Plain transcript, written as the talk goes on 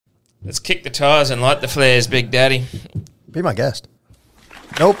Let's kick the tires and light the flares, Big Daddy. Be my guest.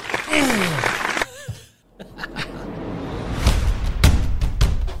 Nope.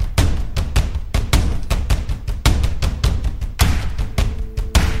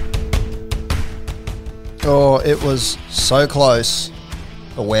 Oh, it was so close,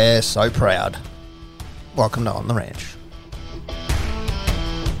 but we're so proud. Welcome to On the Ranch.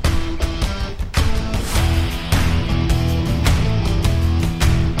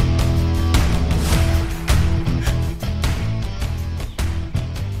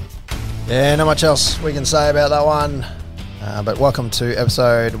 Yeah, not much else we can say about that one. But welcome to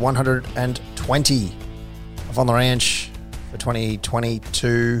episode 120 of On the Ranch for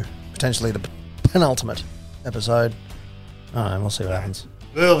 2022, potentially the penultimate episode. We'll see what happens.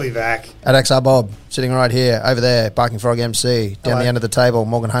 We'll be back. At XR Bob, sitting right here, over there, Barking Frog MC, down the end of the table,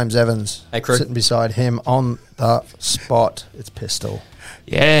 Morgan Holmes Evans. Hey, crew. Sitting beside him on the spot, it's Pistol.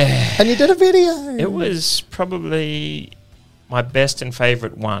 Yeah. And you did a video. It was probably my best and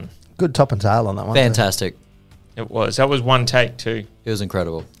favourite one. Good top and tail on that one. Fantastic. It was. That was one take too. It was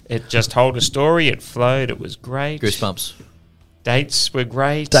incredible. It just told a story. It flowed. It was great. Goosebumps. Dates were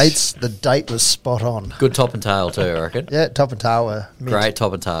great. The date was spot on. Good top and tail too, I reckon. Yeah, top and tail were mint. Great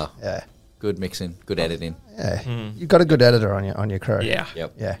top and tail. Yeah. Good mixing. Good editing. Yeah. You've got a good editor on your crew. Yeah.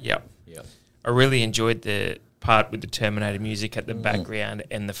 Yep. Yeah. Yep. Yep. I really enjoyed the part with the Terminator music at the background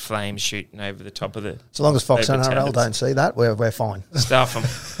and the flames shooting over the top of the. So long as Fox over NRL tablets. don't see that, we're fine. Stuff them.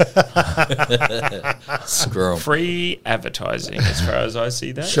 Screw 'em. Free advertising, as far as I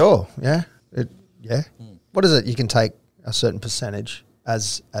see that. Sure. Yeah. What is it? You can take a certain percentage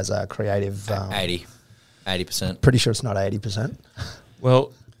as a creative. 80%. Pretty sure it's not 80%.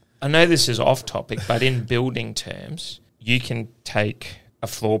 Well, I know this is off topic, but in building terms, you can take a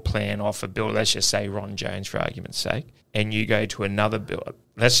floor plan off a builder, let's just say Ron Jones for argument's sake, and you go to another builder,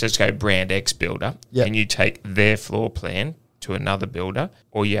 let's just go Brand X builder, and you take their floor plan to another builder,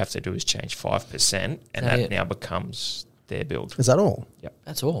 all you have to do is change 5%, and that now becomes their build. Is that all? Yep.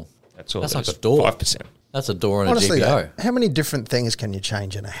 That's all. That's all. That's That's like a door. 5%. That's a door and Honestly, a GPO. how many different things can you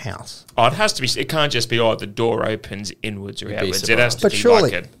change in a house? Oh, it has to be, it can't just be, the door opens inwards or You'd be outwards. It has to But be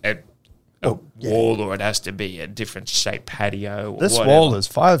surely- like a wall, or it has to be a different shaped patio. Or This whatever. wall is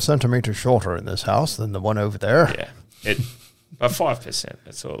 5 centimeters shorter in this house than the one over there. Yeah, but 5%.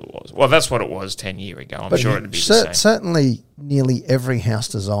 That's all it was. Well, that's what it was 10 years ago. I'm sure it'd be the same. Certainly, nearly every house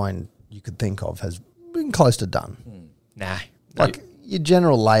design you could think of has been close to done. Nah, Like your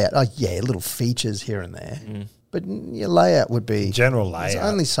general layout, little features here and there, but your layout would be General There's layout.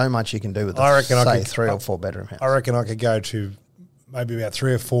 only so much you can do with I reckon I say could- 3 or 4 bedroom house. I reckon I could go to maybe about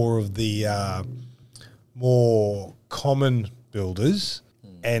 3 or 4 of the more common builders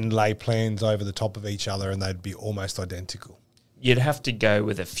and lay plans over the top of each other, and they'd be almost identical. you'd have to go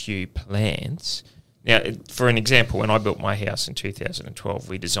with a few plans. Now, for an example, when I built my house in 2012,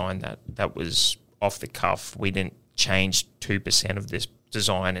 we designed that. That was off the cuff. We didn't change 2% of this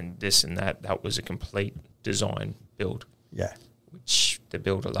design and this and that. That was a complete design build, Yeah, which the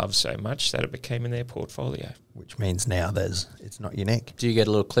builder loved so much that it became in their portfolio. which means now it's not unique. Do you get a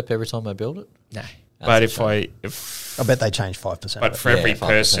little clip every time I build it? No. That's But a if I bet they changed 5%. but of it. for every 5%,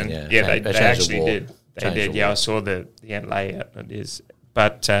 person, yeah. they They changed the actually wall. did. They Changed did. the Yeah, I wall. saw the layout. It is.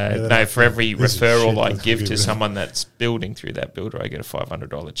 But they're no, not- for every this is referral shit, I let's give get to rid of it. someone that's building through that builder, I get a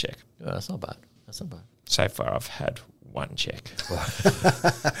 $500 check. Oh, that's not bad. That's not bad. So far, I've had one check.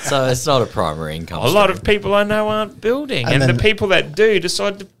 So it's not a primary income A lot stream. of people I know aren't building, And and the then- people that do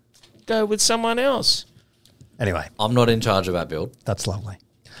decide to go with someone else. Anyway, I'm not in charge of that build. that's lovely.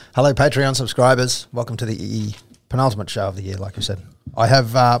 Hello, Patreon subscribers. Welcome to the penultimate show of the year, like you said. I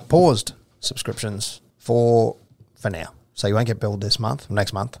have paused subscriptions for now. So you won't get billed this month,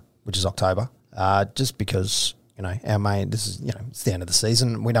 next month, which is October, just because, our main, it's the end of the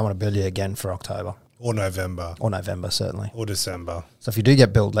season. We don't want to bill you again for October Or November. or November, certainly. Or December. So if you do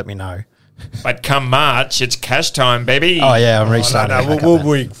get billed, let me know. But come March, it's cash time, baby. Oh, yeah, I'm No, restarting. we'll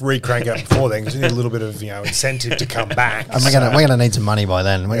re-crank it before then, because we need a little bit of incentive to come back. And we're gonna need some money by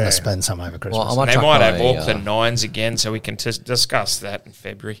then. We're Yeah. gonna spend some over Christmas. Well, I might They chuck might my, have Auckland Nines again, so we can discuss that in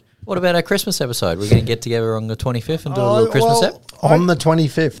February. What about our Christmas episode? We're going to get together on the 25th and do a little Christmas ep. On the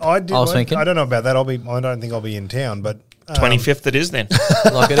 25th. I did. I was thinking. I don't know about that. I don't think I'll be in town, but 25th it is then.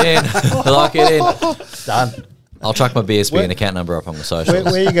 Lock it in. Lock it in. Done. I'll chuck my BSB Where- and account number up on the socials.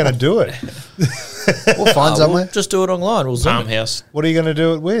 where are you going to do it? We'll find somewhere. We'll just do it online. We'll Zoom it. Farmhouse. What are you going to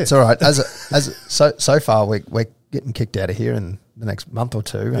do it with? It's all right. So far, we're getting kicked out of here in the next month or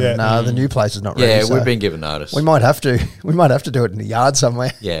two, and Yeah. the new place is not ready. Yeah, so we've been given notice. We might have to. We might have to do it in the yard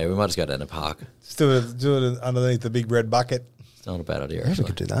somewhere. Yeah, we might just go down the park. Just do it underneath the big red bucket. It's not a bad idea, Yeah, we actually.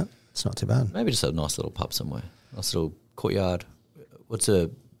 could do that. It's not too bad. Maybe just a nice little pub somewhere. Nice little courtyard. What's a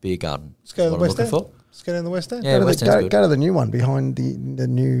beer garden? Let's go to the What I'm West looking End. for? Let's go down the West End. Yeah, Go West to, the, End's go, good. go to the new one behind the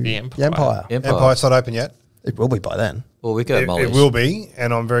new The Empire. Empire. Empire, it's not open yet. It will be by then. Well, we go It Molly's. will be,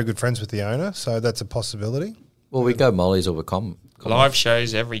 and I'm very good friends with the owner, so that's a possibility. Well, we go Molly's or we come. Live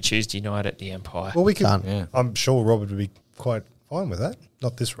shows every Tuesday night at the Empire. Well, we can. Done. Yeah. I'm sure Robert would be quite fine with that.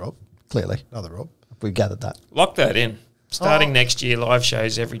 Not this Rob, Clearly, another Rob. we've gathered that. Lock that in. Starting next year, live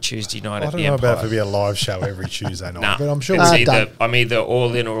shows every Tuesday night I at don't the know Empire. about if it'd be a live show every Tuesday night, Nah, but I'm sure it's we done. I'm either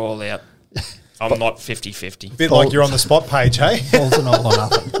all in or all out. I'm not 50-50. bit like you're on the spot page, hey? Balls and all or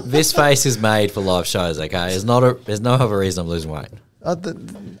nothing. This face is made for live shows, okay? There's no other reason I'm losing weight. I'm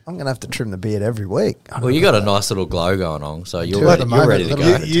going to have to trim the beard every week. Well, you got a nice little glow going on, so Two you're at ready, the you're moment, ready to little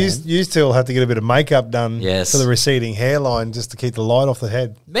go. bit. You still have to get a bit of makeup done Yes. for the receding hairline just to keep the light off the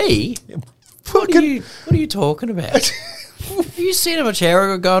head. Me? What are you talking about? Have you seen how much hair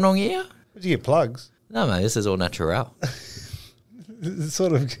I got going on here? Would you get plugs? No, mate, this is all natural. It's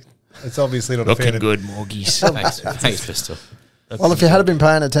sort of. It's obviously not a Looking fan. good, Morgies. Thanks, Pistol. Well, if you had been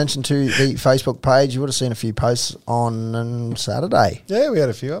paying attention to the Facebook page, you would have seen a few posts on Saturday. Yeah, we had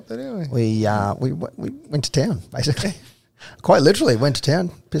a few up there, didn't we? We went to town, basically. Quite literally went to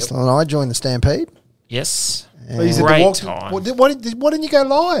town. Pistol and I joined the Stampede Yes. Well, you said to Great walk- time. Why didn't you go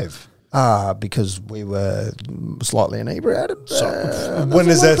live? because we were slightly inebriated. When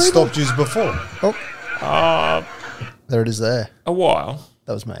has that stopped you before? Uh, There it is there. a while.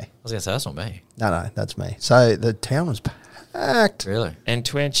 That was me. I was going to say, that's not me. No, that's me. So the town was packed. Really? And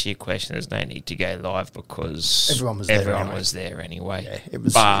to answer your question, there's no need to go live because Everyone was there everyone anyway. was there anyway. Yeah, it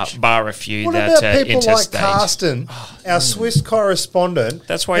was bar, huge. bar a few What that about people like interstate. Carsten, our Swiss correspondent?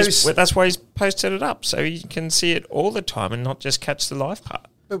 That's why who's- he's posted it up, so you can see it all the time and not just catch the live part.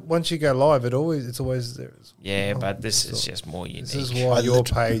 But once you go live, it's always there. Yeah, but this is just more This is unique. why your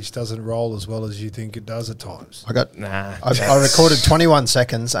page doesn't roll as well as you think it does at times. Nah, I recorded 21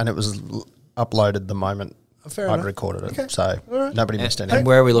 seconds and it was uploaded the moment Fair I'd enough. recorded it. Okay. So All right. nobody And, missed and anything.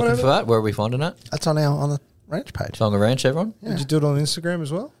 where are we looking Whatever. for that? Where are we finding that? That's on the ranch page. Tonga Ranch, everyone? Did you do it on Instagram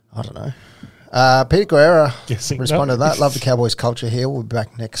as well? I don't know. Peter Guerra Guessing responded no. to that. Love the Cowboys culture here. We'll be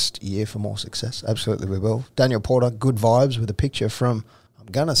back next year for more success. Absolutely, we will. Daniel Porter, good vibes with a picture from, I'm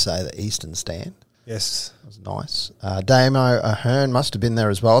going to say, the Eastern Stand. Yes. That was nice. Damo Ahern must have been there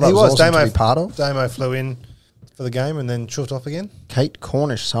as well. That He was awesome Damo, to be part of. Damo flew in for the game and then shut off again. Kate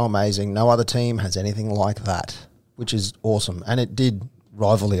Cornish, so amazing. No other team has anything like that, which is awesome. And it did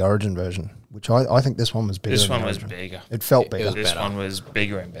rival the Origin version, which I think this one was bigger. this than one the was Origin. bigger. It felt It bigger. was This better. one was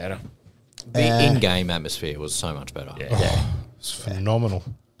bigger and better. The in-game atmosphere was so much better. Yeah. It's phenomenal.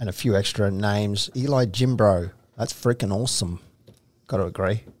 And a few extra names. Eli Jimbro, that's freaking awesome. Got to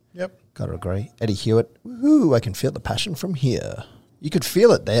agree. Yep. Got to agree. Eddie Hewitt, woohoo, I can feel the passion from here. You could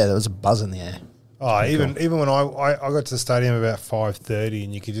feel it there. There was a buzz in the air. Oh, even when I got to the stadium about 5:30,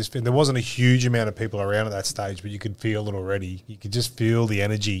 and you could just feel, there wasn't a huge amount of people around at that stage, but you could feel it already. You could just feel the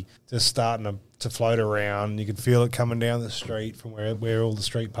energy just starting to float around. You could feel it coming down the street from where all the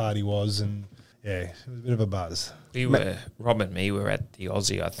street party was, and yeah, it was a bit of a buzz. We were, Rob and me were at the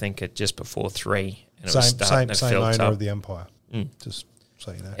Aussie, I think, at just before 3. And it was starting to Same fill owner up. of the Empire. Mm. Just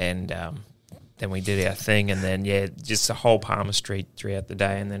so you know. And then we did our thing, and then just the whole Palmer Street throughout the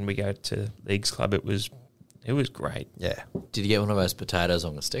day, and then we go to Leagues Club. It was great. Yeah. Did you get one of those potatoes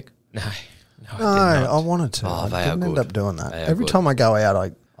on the stick? No, No, I did I not. wanted to. Oh, I they are didn't end good. up doing that. They are Every good. time I go out,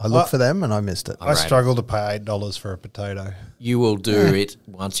 I look for them and I missed it. I Alright. struggled to pay $8 for a potato. You will do it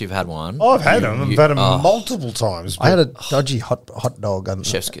once you've had one. Oh, I've had them. I've had them oh. multiple times. I had a dodgy hot dog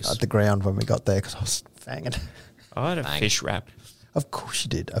Chef's kiss. at the ground when we got there because I was fanging. I had a Bang. fish wrap. Of course you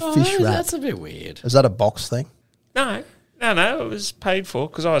did. A Oh, fish wrap. That's a bit weird. Is that a box thing? No, it was paid for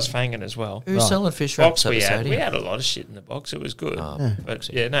because I was fanging as well. Who's Right. selling fish Box wraps at we the had. We stadium? had a lot of shit in the box. It was good. Oh, But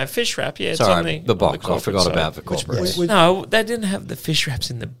fish wrap. Yeah, it's on Sorry, the the on box. I corporate forgot side. about the corporate. Which- No, they didn't have the fish wraps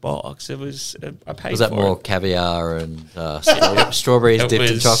in the box. It was I paid Was that for more it. caviar and strawberries It dipped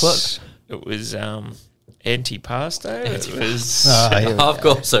in was- chocolate? It was antipasto. It was Here we Of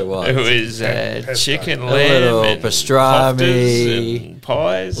course it it was. was Pesto. chicken, A lamb, little and pastrami. koftas and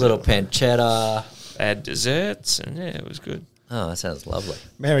pies. Little pancetta. They had desserts, and it was good. Oh, that sounds lovely.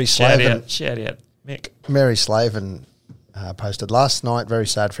 Mary Shout Slavin. out, Mick. Mary Slavin posted last night. Very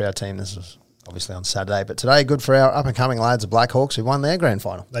sad for our team. This was obviously on Saturday, but today good for our up and coming lads, the Blackhawks, who won their grand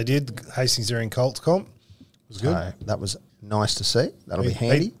final. They did. Hastings are in Colts comp. It was good. So that was nice to see. That'll be Beat-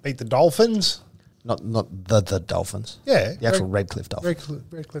 handy. Beat the Dolphins. Not the Dolphins. Yeah. The actual Redcliffe Dolphins.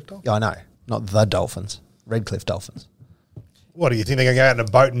 Redcliffe Dolphins. Yeah, I know. Not the Dolphins. Redcliffe Dolphins. What do you think they're going to go out in a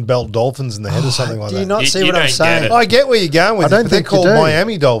boat and belt dolphins in the head or something like Do that? you not You- see you what I'm don't get saying? it. I get where you're going with I it, don't but they're think you called do.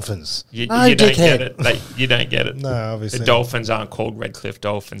 Miami Dolphins. You No, don't dickhead. get it. You don't get it. No, obviously. The Dolphins aren't called Redcliffe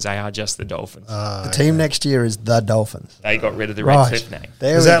Dolphins. They are just the Dolphins. The team next year is the Dolphins. They got rid of the Right. Redcliffe name.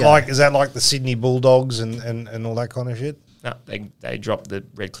 There Is we that go. like the Sydney Bulldogs and all that kind of shit? No, they dropped the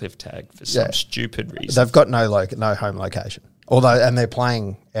Redcliffe tag for some Yeah. stupid reason. They've got no home location. Although, and they're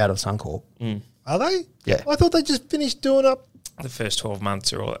playing out of Suncorp. Are they? Yeah. I thought they just finished doing up. The first 12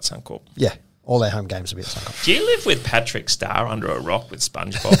 months are all at Suncorp. Yeah, all their home games will be at Suncorp. Do you live with Patrick Starr under a rock with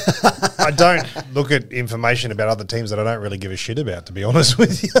SpongeBob? I don't look at information about other teams that I don't really give a shit about, to be honest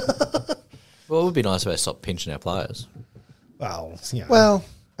with you. Well, it would be nice if they stopped pinching our players. Well, you know, Well,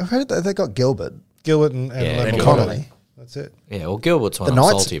 I've heard that they got Gilbert Gilbert and Yeah, Lemuel. Connolly. That's it. Yeah, well, Gilbert's one The I'm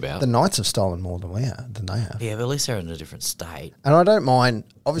Knights, salty about. the Knights have stolen more than they have. Yeah, but at least they're in a different state. And I don't mind,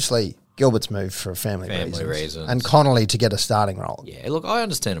 obviously, Gilbert's moved for family Reasons. And Connolly to get a starting role. Yeah, look, I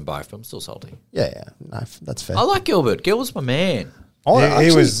understand them both, but I'm still salty. Yeah, no, that's fair. I like Gilbert. Gilbert's my man. Oh, He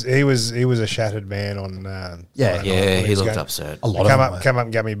actually, was a shattered man on. Yeah. Friday Yeah, night when he was looked going- upset. a lot Come of them up, were. come up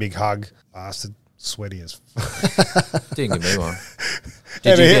and gave me a big hug. Bastard, sweaty as. Didn't give me one.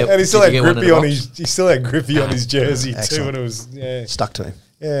 And he still had did you get one in Griffey the on box? his. He still had Griffey on his jersey too, Excellent. and it was stuck to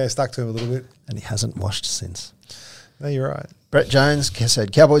him, stuck to him a little bit. and he hasn't washed since. No, you're right. Brett Jones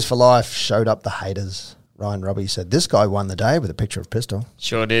said, Cowboys for life showed up the haters. Ryan Robbie said, this guy won the day with a picture of pistol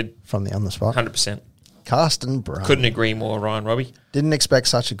Sure did. from the on the spot. 100%. Carsten Brown. Couldn't agree more, Ryan Robbie. Didn't expect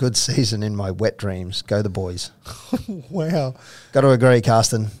such a good season in my wet dreams. Go the boys. Wow, Got to agree,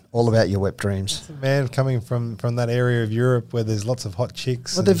 Carsten. All about your wet dreams. a man coming from that area of Europe where there's lots of hot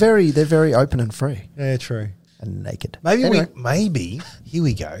chicks. Well, and- they're very open and free yeah, true. and naked. Maybe Anyway, here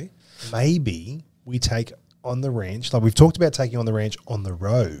we go. Maybe we take on the ranch. Like we've talked about taking on the ranch on the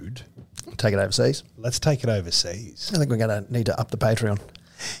road. take it overseas. Let's take it overseas. I think we're going to need to up the Patreon.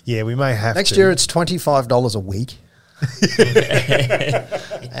 Yeah, we may have Next to. year, it's $25 a week.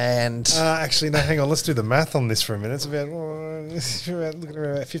 And Actually, no. Hang on. Let's do the math on this for a minute. It's about looking at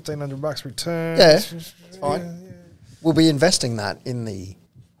about $1,500 return. yeah, it's fine. We'll be investing that in the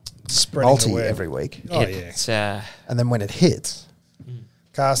Spreading multi the web. every week. Oh yeah, It's, And then when it hits,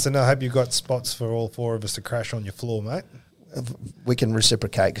 Carsten. I hope you've got spots for all four of us to crash on your floor, mate. we can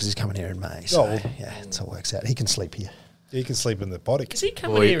reciprocate because he's coming here in May. So, Oh, well. yeah, it all works out. He can sleep here. You can sleep in the paddock. is he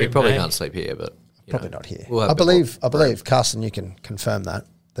coming Well, here he in probably May? can't sleep here, but you Probably know, not here. we'll have I a bit believe, Carsten, you can confirm that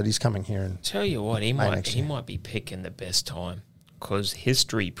he's coming here. And Tell you what, May next he year. might be picking the best time because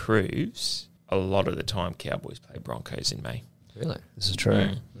history proves a lot of the time Cowboys play Broncos in May. Really this is true.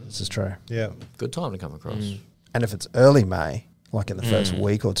 This is true. Yeah. good time to come across. And if it's early May, like in the first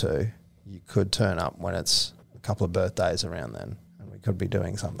week or two, you could turn up when it's a couple of birthdays around then, and we could be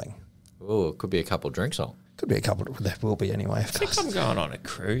doing something. Oh, it could be a couple of drinks on. Could be a couple. There will be anyway. I think I'm going on a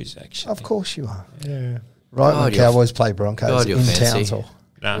cruise, actually. Of course you are. Yeah. Right God, when you're Cowboys play Broncos God, you're in fancy. Townsville.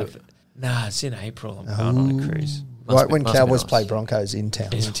 No, it's in April. I'm going on a cruise. Right when must be Cowboys nice. play Broncos in In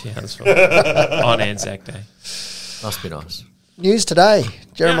Townsville. Townsville. On Anzac Day. Must be nice. News today.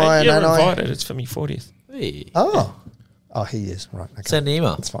 Jeremiah you're Nanai. invited. It's for me 40th. Hey. Oh. Oh, he is. Right. Okay. Send an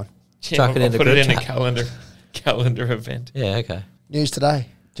email. That's fine. Chuck it I'll in the put it group in a chat. calendar event. Yeah, okay. News today.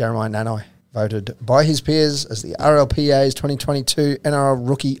 Jeremiah Nanai voted by his peers as the RLPA's 2022 NRL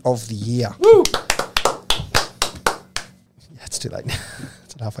Rookie of the Year. Woo! Yeah, it's too late.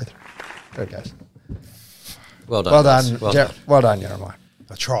 It's halfway through. There it goes. Well done. Well guys. done. Well done. Well done, Jeremiah.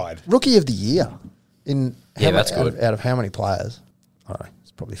 I tried. Rookie of the Year. In Yeah, that's good. Out of how many players? I don't know.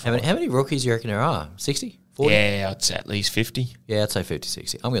 It's probably How five. many, how many rookies do you reckon there are? 60? 40? Yeah, I'd say at least 50. Yeah, I'd say 50,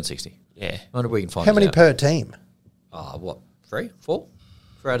 60. I'm going 60. Yeah. I wonder if we can find How it many out. per team? What? 3? 4?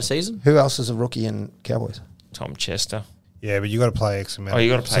 Throughout a season? Who else is a rookie in Cowboys? Tom Chester. Yeah, but you got to play X amount. Oh, you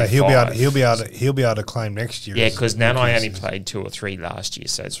gotta play So he'll be able. five. He'll be able to claim next year. Yeah, as because a Nanai rookie only season. played 2 or 3 last year,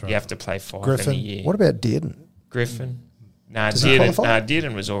 so right. you have to play 5 Griffin. in a year. What about Dearden? Griffin? Nah, Does he qualify?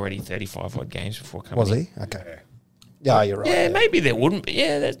 Dearden was already 35 odd games before coming Was in. he? Okay. Yeah, you're right. Yeah, maybe there wouldn't be.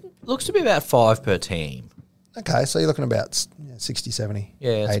 Yeah, Looks to be about 5 per team. Okay, so you're looking about 60, 70,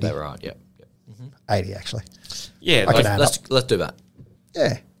 Yeah, that's 80, about right. Yep. 80 actually. yeah. I Like, can add Let's do that.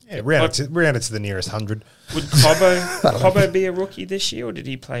 Yeah. Yeah, round it to the nearest 100. would Cobbo be a rookie this year, or did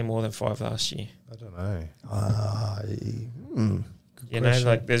he play more than 5 last year? I don't know. You know,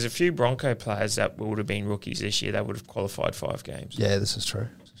 like there's a few Bronco players that would have been rookies this year that would have qualified 5 games. Yeah, this is true.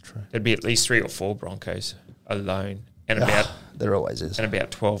 This is true. There'd be at least 3 or 4 Broncos alone, and about There always is,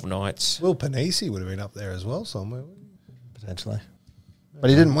 12 nights. Will Panisi would have been up there as well somewhere. potentially. But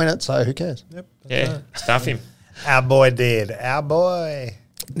he didn't win it, so who cares? Yep. Yeah, stuff him. Our boy did. Our boy.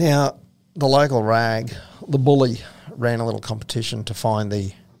 Now, the local rag, the bully, ran a little competition to find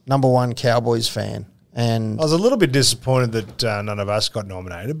the number one Cowboys fan. And I was a little bit disappointed that none of us got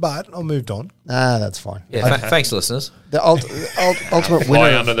nominated, but I moved on. that's fine. Yeah, thanks, listeners. The ultimate Fly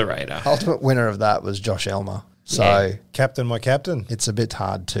winner, under the radar. ultimate winner of that was Josh Elmer. So Captain, my captain. it's a bit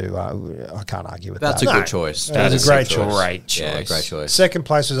hard to. I can't argue with That's that. a good choice. That is a great choice. Great choice. Yeah, great choice. Second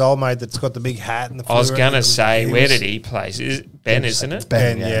place was old mate that's got the big hat and the. I was fluoro- going to say, he where was- did he place? Is Ben, isn't it?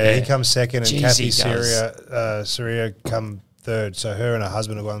 Ben, Ben, yeah. he comes second, and Jeez, Kathy he does. Syria come third. So her and her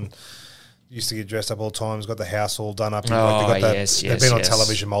husband have gone. Used to get dressed up all the times, got the house all done up. Yes, They've been on yes.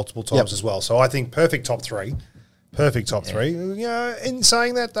 television multiple times as well. So I think perfect top three. Perfect top three. You know, in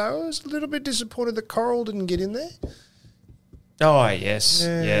saying that, though, I was a little bit disappointed that Coral didn't get in there. Oh, yes.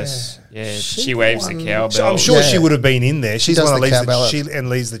 Yeah. Yes. Yeah. She She waves won. the cowbell. So I'm sure Yeah. she would have been in there. She's does the one the that cowbell.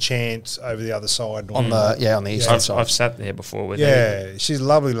 leads the chant over the other side. on the eastern I've, side. I've sat there before with her. Yeah, she's a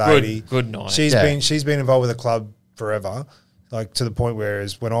lovely lady. Good night. She's Yeah. been involved with the club forever, like to the point where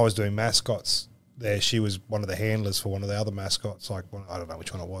as when I was doing mascots there, she was one of the handlers for one of the other mascots. Like I don't know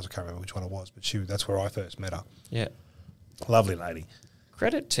which one it was. I can't remember which one it was, but that's where I first met her. Yeah. Lovely lady.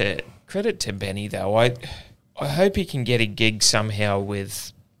 Credit to Benny though. I hope he can get a gig somehow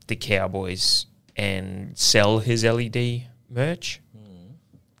with the Cowboys and sell his LED merch.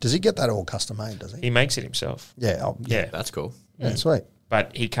 Does he get that all custom made? Does he? He makes it himself. Yeah. Yeah. That's cool. Yeah, sweet.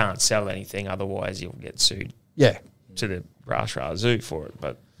 But he can't sell anything, otherwise he'll get sued Yeah. to the Rashra Zoo for it.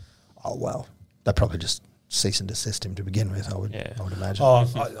 But Oh well, they probably just cease and desist him to begin with. I would imagine. Oh,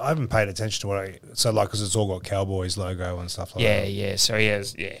 I haven't paid attention to what because it's all got Cowboys logo and stuff like that. yeah. So he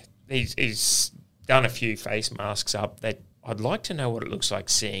has, he's done a few face masks up that I'd like to know what it looks like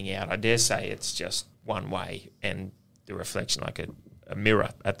seeing out. I dare say it's just one way and the reflection like a mirror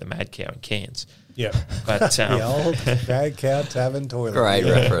at the Mad Cow in Cairns. Yeah. But The old Bad Cow Tavern toilet. Great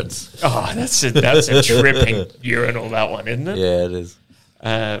reference. oh, that's a tripping urinal, that one, isn't it? Yeah, it is.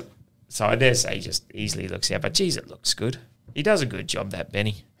 So I dare say he just easily looks out. But geez, it looks good. He does a good job, that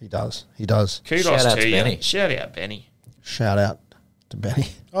Benny. He does. He does. Kudos Shout out to to you. Benny. Shout out, Benny. Shout out to Benny.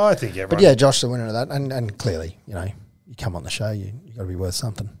 Oh, I think everyone. But yeah, Josh, the winner of that, and clearly, you come on the show, you got to be worth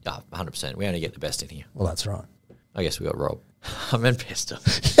something. 100%. We only get the best in here. Well, that's right. I guess we got Rob. I meant Pester.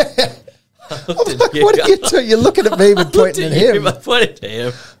 What are you doing? You're looking at me but pointing at him. I pointed to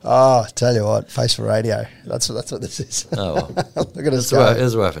him. Oh, tell you what, face for radio. That's what this is. Oh, well. Look at us It go.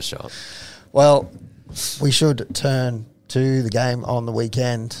 was worth a shot. Well, we should turn to the game on the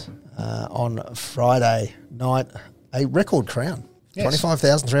weekend. On Friday night, a record crown. Yes.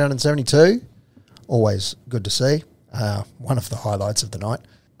 25,372. Always good to see. One of the highlights of the night.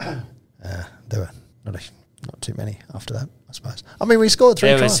 There were not too many after that, I suppose. I mean, we scored 3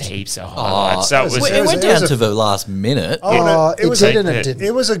 There tries. was heaps of highlights. That was it went it down was to the last minute. Oh, it was did a, and it didn't.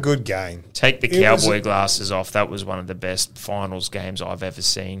 It was a good game. Take the It was cowboy a- glasses off. That was one of the best finals games I've ever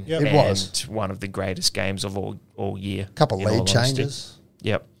seen. Yep. It and was. one of the greatest games of all year. Couple in all lead honesty. changes.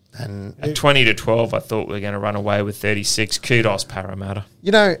 Yep. And, At 20-12, I thought we were going to run away with 36. Kudos, Parramatta.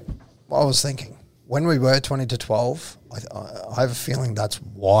 I was thinking, when we were 20-12, I have a feeling that's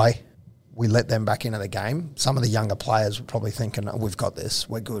why we let them back into the game. Some of the younger players were probably thinking, oh, we've got this.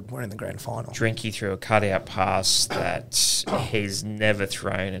 We're good. We're in the grand final. Drinky threw a cutout pass that he's never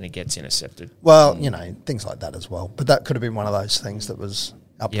thrown and it gets intercepted. Well, things like that as well. But that could have been one of those things that was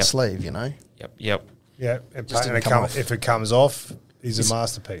up the Yep. sleeve, Yep. Yeah, Just didn't come off. if it comes off, he's a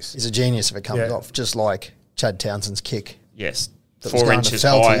masterpiece. He's a genius if it comes Yeah. off, just like Chad Townsend's kick, Yes. That was 4 going to inches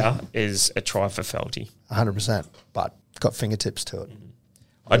Felty. higher is a try for Felty. 100%, but got fingertips to it.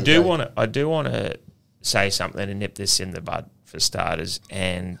 I you do go. want to say something and nip this in the bud for starters,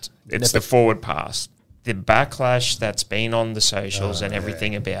 and it's Nip the it. forward pass. The backlash that's been on the socials and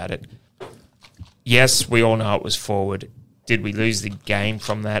everything about it. Yes, we all know it was forward. Did we lose the game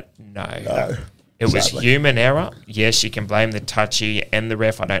from that? No. It was Sadly. human error. Yes, you can blame the touchy and the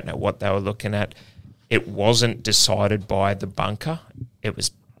ref. I don't know what they were looking at. It wasn't decided by the bunker. It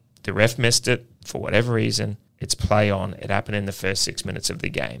was the ref missed it for whatever reason. It's play on. It happened in the first 6 minutes of the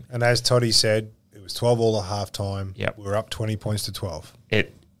game. And as Toddy said, it was 12 all at half time. Yep. We were up 20 points to 12.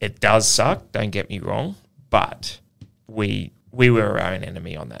 It does suck, don't get me wrong, but we were our own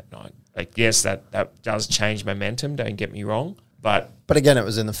enemy on that night. Like, yes, that does change momentum, don't get me wrong, but But again, it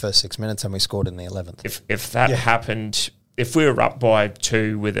was in the first 6 minutes and we scored in the 11th. if that happened, if we were up by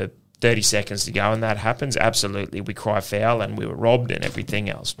 2 with 30 seconds to go and that happens, absolutely, we cry foul and we were robbed and everything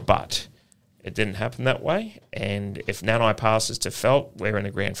else. But It didn't happen that way. And if Nanai passes to Felt, we're in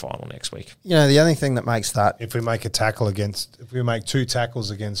a grand final next week. You know, the only thing that makes that If we make if we make 2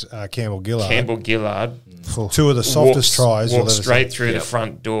 tackles against Campbell Gillard, Campbell Gillard 2 of the softest tries. you'll walks ever straight see. through the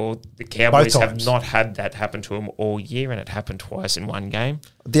front door. The Cowboys have times. not had that happen to them all year, and it happened twice in one game.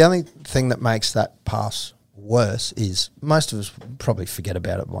 the only thing that makes that pass worse is most of us probably forget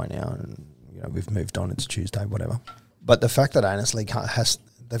about it by now, and you know we've moved on. It's Tuesday, whatever. But the fact that Annesley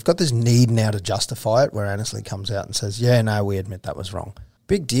they've got this need now to justify it, where Annesley comes out and says, "Yeah, no, we admit that was wrong."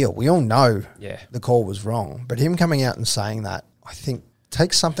 Big deal. We all know the call was wrong, but him coming out and saying that, I think,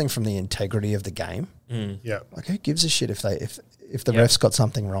 takes something from the integrity of the game. Yeah. Like, who gives a shit if the refs got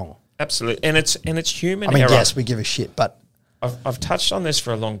something wrong? Absolutely, and it's human I mean, error. yes, we give a shit, but I've touched on this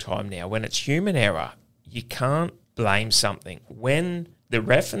for a long time now. When it's human error, you can't blame something. When the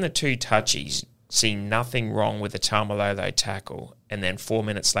ref and the 2 touchies see nothing wrong with the Tamalolo tackle, and then 4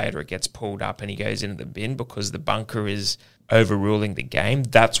 minutes later it gets pulled up and he goes into the bin because the bunker is overruling the game,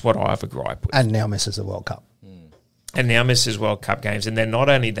 that's what I have a gripe with. and now misses the World Cup. And now misses World Cup games. And then not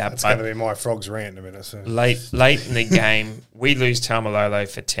only that, That's but going to be my Frogs rant in a minute. So. late in the game, we lose Tamalolo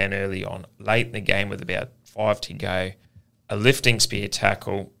for 10 early on. Late in the game with about 5 to go, a lifting spear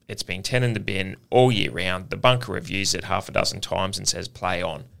tackle, it's been 10 in the bin all year round. The bunker reviews it half a dozen times and says play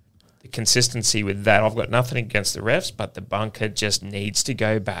on. The consistency with that, I've got nothing against the refs, but the bunker just needs to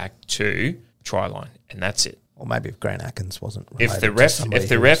go back to try line, and that's it. Or maybe if Grant Atkins wasn't If the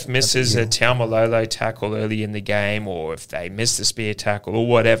ref misses a Tamalolo tackle early in the game, or if they miss the spear tackle or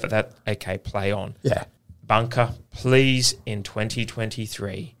whatever, that okay, play on. Yeah. Bunker, please, in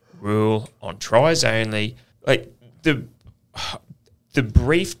 2023, rule on tries only. Like the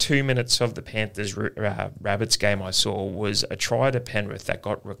brief 2 minutes of the Panthers Rabbits game I saw was a try to Penrith that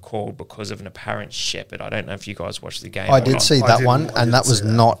got recalled because of an apparent shepherd. I don't know if you guys watched the game. I or did not. see that one, and that was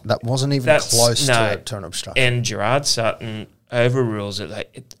that wasn't even That's- close no. to an obstruction. And Gerard Sutton overrules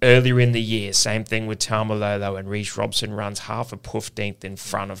it. Earlier in the year, same thing with Tamalolo, and Reece Robson runs half a 15th in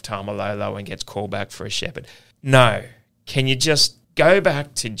front of Tamalolo and gets called back for a shepherd. No. Can you just go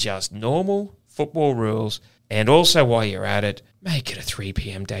back to just normal football rules? And also, while you're at it, make it a 3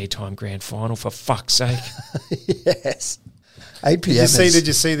 p.m. daytime grand final, for fuck's sake. Yes. 8 p.m. Did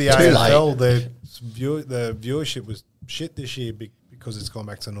you see the too AFL? The viewership was shit this year because it's gone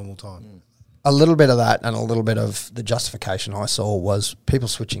back to normal time. A little bit of that, and a little bit of the justification I saw was people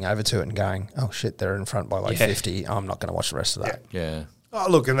switching over to it and going, "Oh shit, they're in front by like 50. I'm not going to watch the rest of that." Yeah. Oh,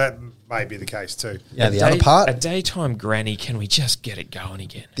 look, and that may be the case too. Yeah, the other part, A daytime granny, can we just get it going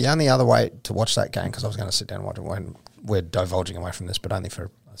again? the only other way to watch that game, because I was going to sit down and watch it when we're divulging away from this, but only for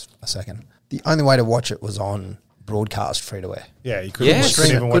a second. The only way to watch it was on broadcast free to air. Yeah, you couldn't, Yeah,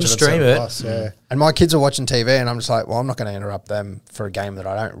 couldn't even watch couldn't it stream on it. 7 Plus, yeah. And my kids are watching TV, and I'm just like, well, I'm not going to interrupt them for a game that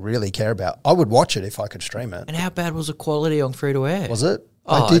I don't really care about. I would watch it if I could stream it. And how bad was the quality on free to air? Was it?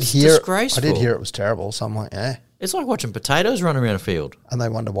 Oh, I did it's hear. disgraceful. I did hear it was terrible. So I'm like, eh. It's like watching potatoes run around a field. And they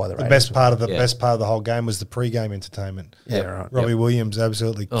wonder why the The ratings best part of the Yeah. best part of the whole game was the pre-game entertainment. Yeah, right. Robbie Williams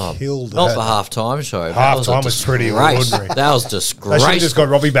absolutely killed Not it. the half-time show. Half-time was pretty ordinary. That was They should disgraceful. have just got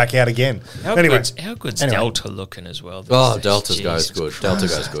Robbie back out again. Anyway, How good's Delta looking as well? these Oh, days? Delta Jesus goes good. Christ. Delta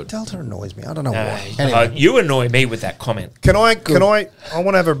goes good. Delta annoys me. I don't know No, why. Anyway, you annoy me with that comment. I want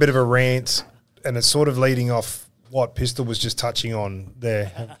to have a bit of a rant, and it's sort of leading off what Pistol was just touching on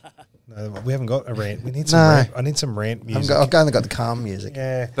there. No, we haven't got a rant. We need some. No. Rant. I need some rant music. I've only got the calm music.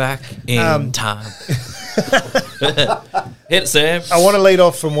 Yeah. Back in time. Hit it, Sam. I want to lead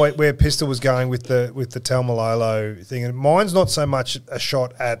off from where Pistol was going with the Tamalolo thing, and mine's not so much a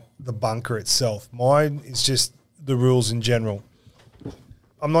shot at the bunker itself. Mine is just the rules in general.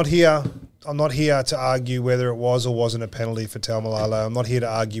 I'm not here to argue whether it was or wasn't a penalty for Tamalolo. I'm not here to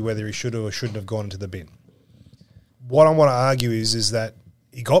argue whether he should or shouldn't have gone into the bin. What I want to argue is that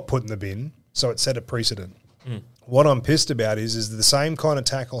he got put in the bin, so it set a precedent. What I'm pissed about is the same kind of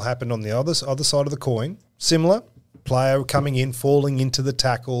tackle happened on the other side of the coin. Similar, player coming in, falling into the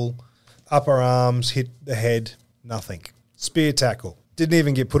tackle, upper arms, hit the head, nothing. Spear tackle. Didn't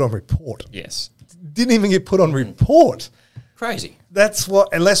even get put on report. Yes. Didn't even get put on report. Crazy. That's what,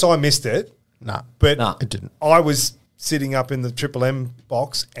 unless I missed it. No, But No. it didn't. I was sitting up in the Triple M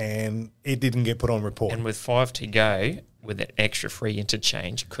box and it didn't get put on report. And with 5 to go, with an extra free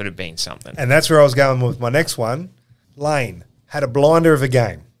interchange, could have been something. And that's where I was going with my next one. Lane had a blinder of a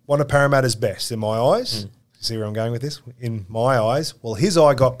game. One of Parramatta's best in my eyes. See where I'm going with this? In my eyes. Well, his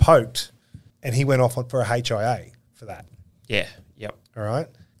eye got poked and he went off for a HIA for that. Yeah. Yep. All right.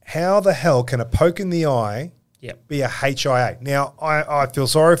 How the hell can a poke in the eye Yep. be a HIA? Now, I feel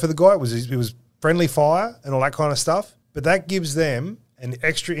sorry for the guy. It was friendly fire and all that kind of stuff. But that gives them an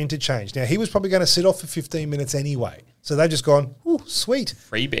extra interchange. Now, he was probably going to sit off for 15 minutes anyway. So they've just gone, ooh, sweet,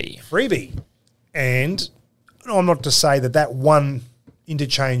 freebie. And I'm not to say that one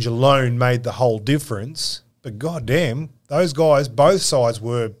interchange alone made the whole difference, but goddamn, those guys, both sides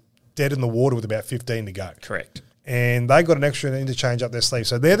were dead in the water with about 15 to go. Correct. And they got an extra interchange up their sleeve.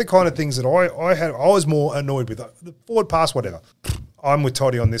 So they're the kind of things that I was more annoyed with. The forward pass, whatever. I'm with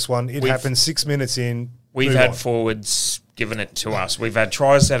Toddy on this one. It happened 6 minutes in. We've had forwards given it to us. We've had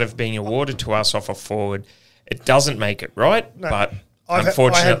tries that have been awarded to us off a forward. It doesn't make it right, but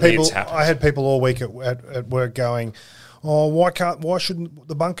unfortunately it's happened. I had people all week at work going, "Oh, why shouldn't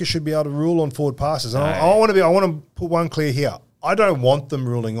the bunker should be able to rule on forward passes?" And I want to put one clear here. I don't want them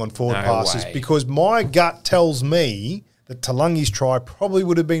ruling on forward passes because my gut tells me that Talangi's try probably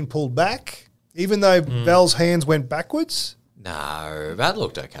would have been pulled back, even though Val's hands went backwards. No, that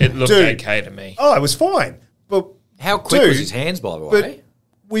looked okay. It looked okay to me. Oh, it was fine. But how quick was his hands, by the way? But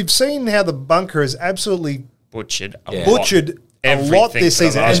we've seen how the bunker has absolutely butchered a lot this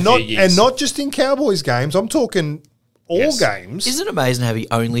season, and not just in Cowboys games. I'm talking all games. Isn't it amazing how the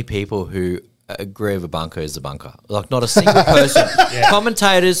only people who agree with a bunker is the bunker? Like, not a single person.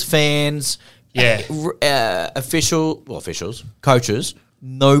 Commentators, fans, officials, coaches,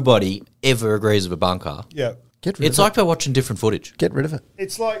 nobody ever agrees with a bunker. Yeah. It's like they're watching different footage. Get rid of it.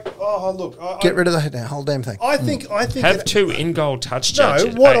 It's like, oh, look. Get rid of the whole damn thing. I think have two in-goal touch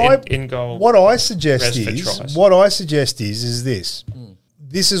judges. What I suggest is this.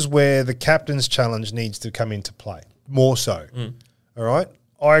 This is where the captain's challenge needs to come into play, more so. All right?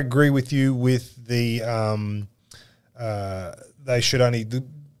 I agree with you with the they should only...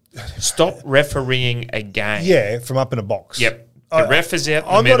 Stop refereeing a game. Yeah, from up in a box. Yep. The ref is out in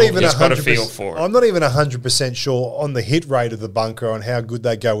the middle. He's got a feel for it. I'm not even 100% sure on the hit rate of the bunker on how good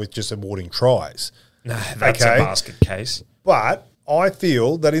they go with just awarding tries. No, that's a basket case. But I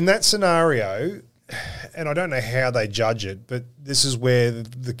feel that in that scenario, and I don't know how they judge it, but this is where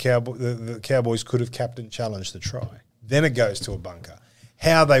the Cowboys could have captain challenged the try. Then it goes to a bunker.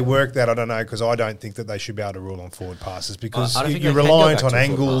 How they work that, I don't know, because I don't think that they should be able to rule on forward passes because you're reliant on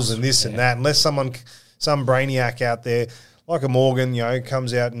angles and this and that, unless some brainiac out there like a Morgan,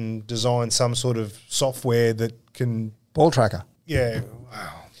 comes out and designs some sort of software that can... Ball tracker. Yeah.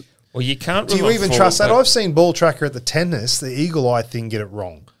 Wow. Well, you can't... Do you even trust that? I've seen ball tracker at the tennis, the eagle eye thing, get it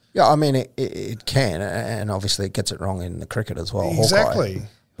wrong. Yeah, I mean, it can, and obviously it gets it wrong in the cricket as well. Exactly. Hawkeye.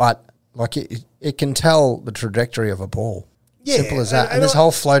 But like it can tell the trajectory of a ball. Yeah, simple as that. And this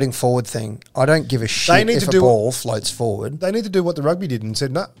whole floating forward thing, I don't give a shit if a ball floats forward. They need to do what the rugby did and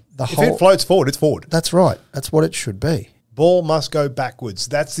said, no, if it floats forward, it's forward. That's right. That's what it should be. Ball must go backwards.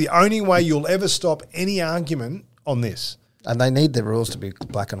 That's the only way you'll ever stop any argument on this. And they need the rules to be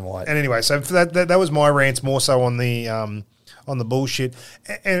black and white. And anyway, so for that was my rants more so on the bullshit.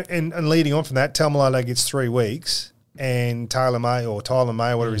 And leading on from that, Tamalolo gets 3 weeks, and Tyler May,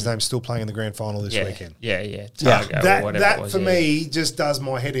 whatever his name, is still playing in the grand final this weekend. That for me just does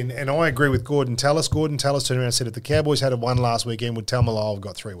my head in. And I agree with Gordon Tallis. Gordon Tallis turned around and said if the Cowboys had one last weekend, would Tamalolo have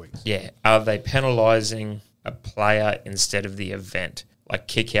got 3 weeks? Yeah. Are they penalising a player instead of the event? Like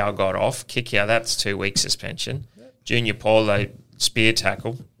Kikau got off. Kikau, that's 2 week suspension. Junior Paulo, spear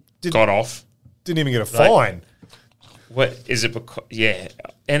tackle, got off. Didn't even get a fine. What is it? Yeah.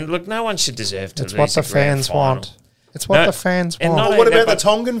 And look, no one should deserve to lose what the fans want. It's what the fans want. Well, what about the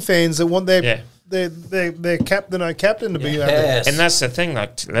Tongan fans that want their captain to be out there? And that's the thing.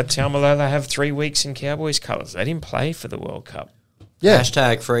 Like, let Tamalolo have 3 weeks in Cowboys colours. They didn't play for the World Cup. Yeah.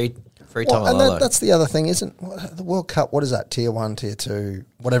 Hashtag free Tamalolo. And that's the other thing, isn't the World Cup? What is that? Tier 1, Tier 2,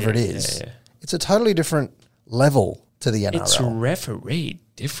 whatever it is. Yeah. It's a totally different level to the NRL. It's refereed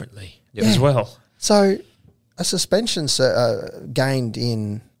differently as well. So a suspension gained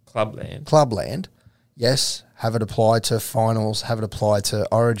in clubland, yes, have it apply to finals, have it apply to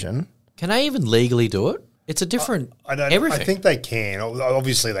Origin. Can they even legally do it? It's a different everything. I think they can.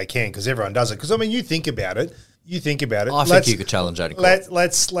 Obviously they can because everyone does it. Because, I mean, you think about it. I think you could challenge that in court.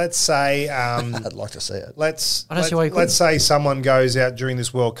 Let's say... I'd like to see it. Let's say someone goes out during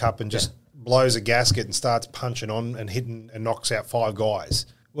this World Cup and just blows a gasket and starts punching on and hitting and knocks out 5 guys.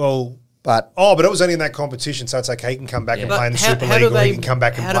 Well... But it was only in that competition, so it's okay. He can come back and play in the Super League, or he can come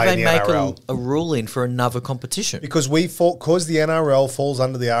back and play in the NRL. How do they make a ruling for another competition? Because the NRL falls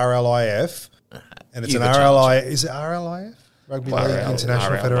under the RLIF, and it's an RLIF. Is it RLIF? Rugby League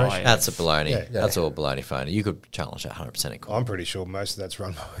International Federation. That's a baloney. Yeah. That's all baloney phony. You could challenge that 100% in court. I'm pretty sure most of that's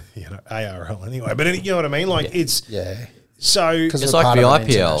run by ARL anyway. But you know what I mean? Like it's so it's like the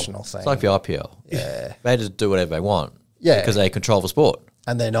IPL. It's like the IPL. Yeah, they just do whatever they want. Yeah, because they control the sport.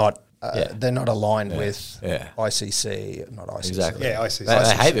 And they're not Yeah. they're not aligned with Yeah. ICC, not ICC. Exactly. Yeah, ICC.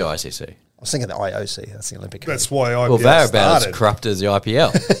 They hate the ICC. I was thinking the IOC. That's the Olympic. That's Committee. why IPL Well, they're about as started. corrupt as the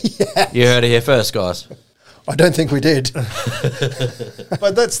IPL. You heard it here first, guys. I don't think we did.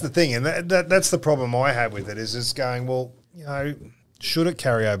 But that's the thing, and that's the problem I have with it is just going, well, you know, should it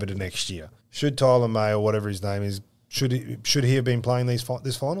carry over to next year? Should Tyler May or whatever his name is, should he have been playing this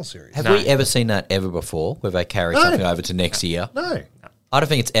final series? Have No. we ever seen that ever before, where they carry No. something over to next year? No. I don't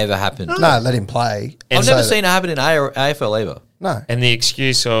think it's ever happened. No, let him play. I've So never that- seen it happen in AFL either. No. And the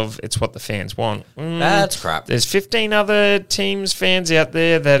excuse of it's what the fans want. That's crap. There's 15 other teams, fans out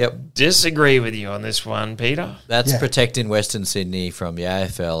there that Yep. disagree with you on this one, Peter. That's Yeah. protecting Western Sydney from the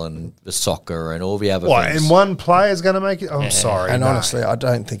AFL and the soccer and all the other What, things. and one player's going to make it? I'm sorry. And no. honestly, I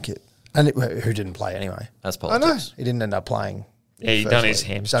don't think it. And who didn't play anyway? That's I know. politics. He didn't end up playing. Yeah, he first done his week.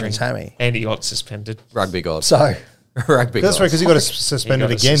 hamstring. Done his hammy. And he got suspended. Rugby god. So Rugby That's god. right, because he got He suspended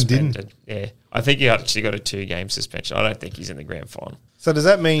got again, suspended. Yeah. I think he actually got a 2-game suspension. I don't think he's in the grand final. So does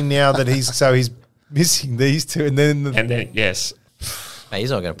that mean now that he's missing these two, and then And then, yes. Mate,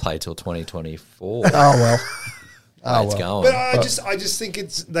 he's not going to play till 2024. oh well. Oh It's well. But going. I just think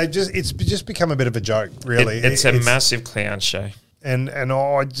it's just become a bit of a joke, really. It's a massive clown show. and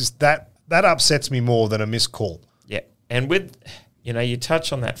I just that upsets me more than a missed call. Yeah. And with, you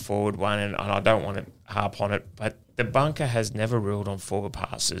touch on that forward one, and I don't want to harp on it, but the bunker has never ruled on forward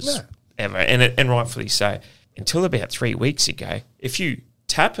passes No. ever. And rightfully so. Until about 3 weeks ago, if you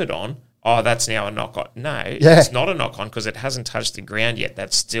tap it on, oh, that's now a knock on. No, Yeah. it's not a knock on because it hasn't touched the ground yet.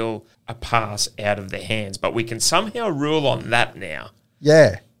 That's still a pass out of the hands. But we can somehow rule on that now.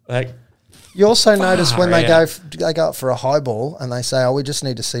 Yeah. Like, You also notice when they Far go up for a high ball and they say, "Oh, we just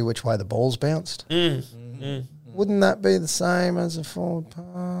need to see which way the ball's bounced." Wouldn't that be the same as a forward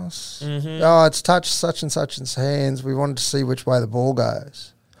pass? Oh, it's touched such and such's hands. We wanted to see which way the ball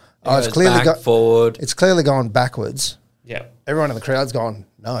goes. Oh, it's Goes clearly back, forward. it's clearly gone backwards. yeah. Everyone in the crowd's gone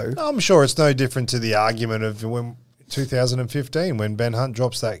no. I'm sure it's no different to the argument of when 2015 when Ben Hunt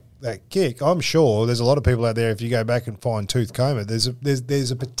drops that kick. I'm sure there's a lot of people out there. If you go back and fine tooth comb it, there's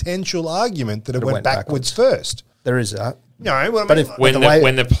a potential argument that it went backwards first. There is that. No, well, I But mean, if- When the the, way-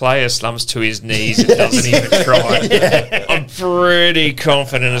 when the player slumps to his knees and doesn't even try, I'm pretty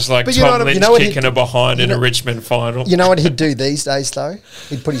confident it's like But you know Tom what- you Lynch know what he- kicking a behind in you a know- Richmond final. You know what he'd do these days though?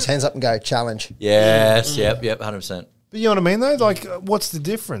 He'd put his hands up and go challenge. Yes, yep, 100%. but you know what I mean though. Like, what's the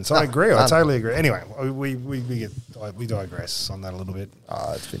difference? I agree. I none. totally agree. Anyway, we digress on that a little bit.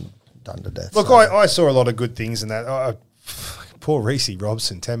 Oh, it's been done to death. Look, so. I saw a lot of good things in that. Poor Reece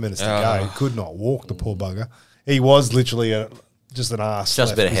Robson, 10 minutes to go. He could not walk, the poor bugger. He was literally just an ass.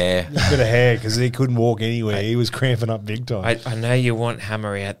 Just a bit of hair. Just a bit of hair because he couldn't walk anywhere. He was cramping up big time. I know you want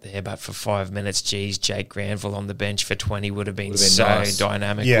Hammer out there, but for 5 minutes, geez, Jake Granville on the bench for 20 would have been so nice.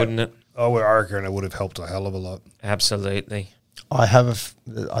 dynamic, yeah, wouldn't it? I reckon it would have helped a hell of a lot. Absolutely. I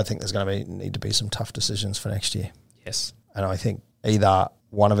think there's going to need to be some tough decisions for next year, Yes. and I think either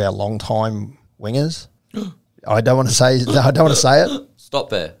one of our long-time wingers. I don't want to say it. Stop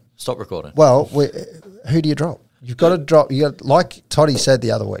there. Stop recording. Well, who do you drop? You've got to drop. You got, like Toddy said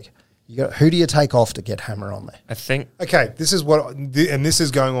the other week. Who do you take off to get Hammer on there? I think Okay, this is this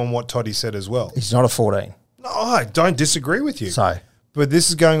is going on what Toddy said as well. He's not a 14, No, I don't disagree with you. so But this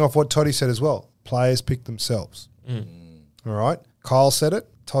is going off what Toddy said as well. Players pick themselves. All right. Kyle said it.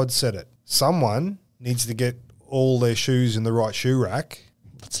 Todd said it. Someone needs to get all their shoes in the right shoe rack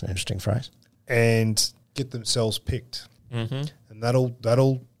that's an interesting phrase. and get themselves picked, and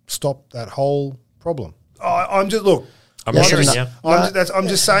that'll stop that whole problem. I'm just look. I'm Yes hearing and you. no. I'm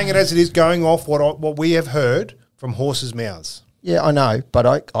just saying it as it is, going off what we have heard from horses' mouths. Yeah, I know, but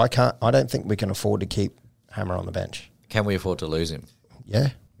I can't. I don't think we can afford to keep Hammer on the bench. Can we afford to lose him? Yeah,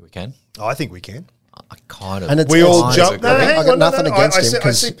 We can. I think we can. I kind of. And it's- We all I jump. No, agree. hang I got on, nothing against him, I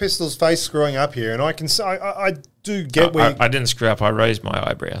 'cause- see Pistol's face screwing up here, and I can say I do get where. I didn't screw up. I raised my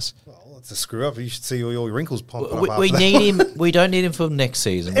eyebrows. Well, it's a screw up. You should see all your wrinkles popping up. we after that. need him. We don't need him for next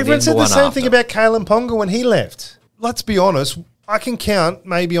season. We Everyone need said him the for same one thing after. about Kalen Ponga when he left. Let's be honest. I can count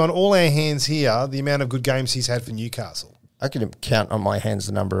maybe on all our hands here the amount of good games he's had for Newcastle. I can count on my hands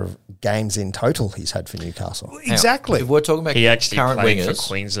the number of games in total he's had for Newcastle. Hang on. Exactly. If we're talking about He actually current played wingers, for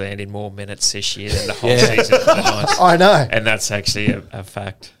Queensland in more minutes this year than the whole Yeah. season for the Knights. I know. And that's actually a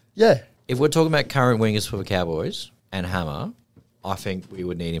fact. Yeah, if we're talking about current wingers for the Cowboys and Hammer, I think we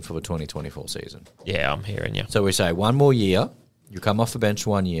would need him for the 2024 season. Yeah, I'm hearing you. So we say one more year, you come off the bench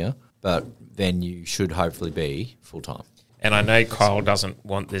 1 year, but then you should hopefully be full time. And I know Kyle doesn't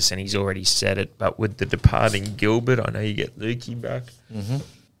want this, and he's already said it, but with the departing Gilbert, I know you get Lukey back. Mm-hmm.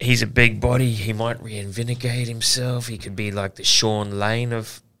 He's a big body. He might reinvigorate himself. He could be like the Sean Lane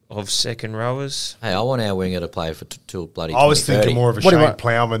of of second rowers. Hey, I want our winger to play for till bloody. I was 2030. thinking more of a What do you Shane want?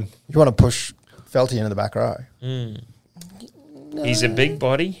 Plowman. You want to push Felty into the back row? He's a big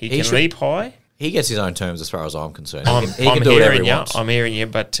body. He can should- leap high. He gets his own terms as far as I'm concerned. I'm he can do whatever hearing he you. wants. I'm hearing you.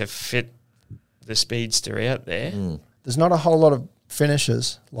 But to fit the speedster out there, There's not a whole lot of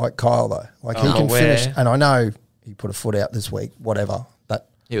finishers like Kyle though. Like he I'm can aware. finish, and I know he put a foot out this week. Whatever. That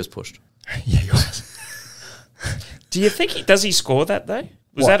He was pushed. yeah, he was. do you think he score that though?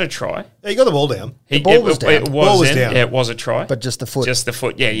 Was What? that a try? Yeah, he got the ball down. ball was down. It was, Ball was in. down. Yeah, it was a try. But just the foot. Just the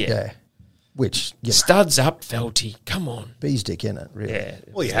foot. Yeah. yeah. Which Studs up, Felty. Come on. bee's dick in it. Really. Yeah.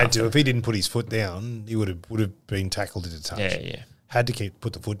 Well, he had to. If he didn't put his foot down, he would have been tackled into touch. Yeah. Had to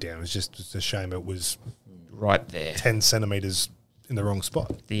put the foot down. It's just a shame it was Right there. 10 centimetres in the wrong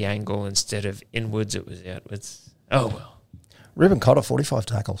spot. The angle, instead of inwards, it was outwards. Oh, well. Ruben Cotter 45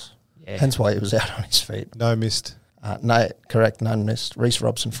 tackles. Yeah. Hence why he was out on his feet. No missed. No, correct. None missed. Reece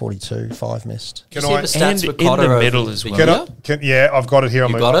Robson 42, 5 missed. Can You see I? the stats And for in Cotter the over middle as the well. Can year? I? Yeah, I've got it here.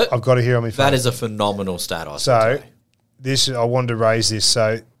 You got it? I've got it here on my phone. That is a phenomenal stat. I So think. this, I wanted to raise this.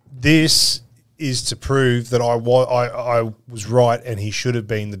 So this is to prove that I was right and he should have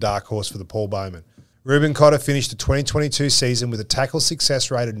been the dark horse for the Paul Bowman. Ruben Cotter finished the 2022 season with a tackle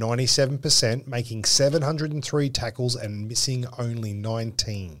success rate of 97%, making 703 tackles and missing only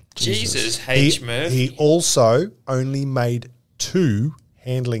 19. Jesus, H. Murphy. He also only made 2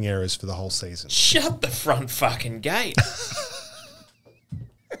 handling errors for the whole season. Shut the front fucking gate.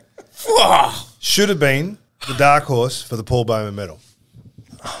 Whoa. Should have been the dark horse for the Paul Bowman medal.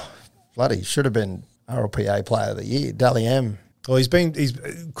 Bloody should have been RLPA Player of the Year. Dally M. Well, he's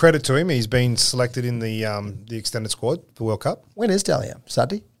credit to him. He's been selected in the extended squad for World Cup When is Dally M?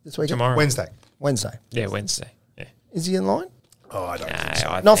 Saturday? This weekend? Tomorrow. Wednesday. Wednesday. Yeah, Wednesday. Yeah. Is he in line? Oh, I don't Nah, think so.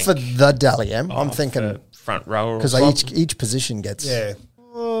 I Not think for the Dally M. I'm for thinking front row. because each position gets Yeah.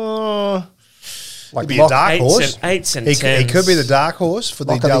 like He'd be a dark Eights horse. and- eights and he tens. could be the dark horse for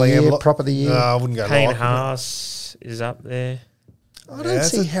Lock of the the Dally year, M. prop of the year. No, I wouldn't go Payne lock. Haas is up there. I don't Yeah,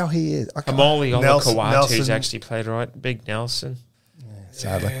 see that's how he is. I can't, Amoli Nelson- Olakawatu's Nelson. actually played right. Big Nelson.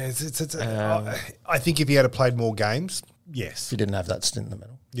 sadly. Yeah, I think if he had played more games, yes. If he didn't have that stint in the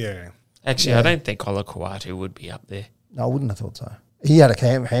middle. Yeah. Actually, I don't think Olakawatu would be up there. No, I wouldn't have thought so. He had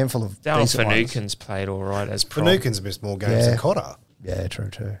a handful of Dale decent ones. Finucane's played all right as prop. Finucane's missed more games Yeah. than Cotter Yeah, true,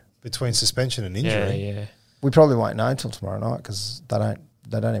 too. between suspension and Yeah, injury. yeah. We probably won't know until tomorrow night because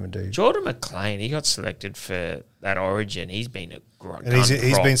they don't even do. Jordan McLean, he got selected for that Origin. He's been a great And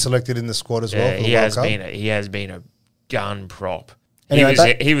he's been selected in the squad as well Yeah, for the he World has Cup. he has been a gun prop.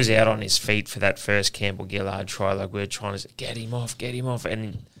 Anyway, he was out on his feet for that first Campbell Gillard try. Like we were trying to say, get him off,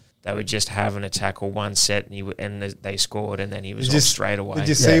 and they were just having a tackle one set, and they scored, and then he was off straight away. Did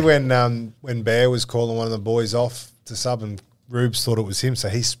you see when Bear was calling one of the boys off to sub and Rubes thought it was him, so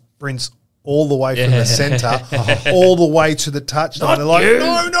he sprints all the way from the centre, all the way to the touchline. They're like, you.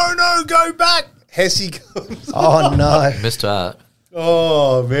 no, go back. Hesse comes. Oh, no. Missed that.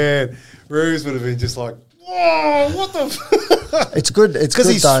 Oh, man. Rubes would have been just like, whoa, what the It's good. It's Because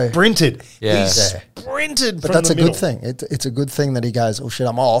good, he though. sprinted. Yeah. He Yeah. sprinted But from that's the a middle. good thing. It's a good thing that he goes, oh, shit,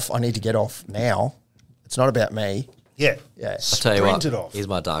 I'm off. I need to get off now. It's not about me. Yeah. Yeah. I'll tell you what. Sprinted off. He's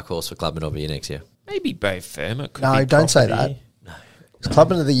my dark horse for Clubman of the Year next year. Maybe Bo Firma could No, be don't say property. that.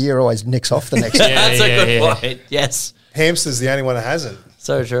 Clubman of the Year always nicks off the next year. Yeah, That's a yeah, good yeah. point. Yes. Hamster's the only one that hasn't.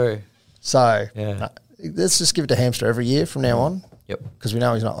 So true. So Yeah. no, let's just give it to Hamster every year from now on Yep. because we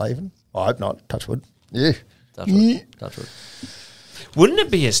know he's not leaving. I hope not. Touch wood. Yeah. Touch wood. Touch wood. Wouldn't it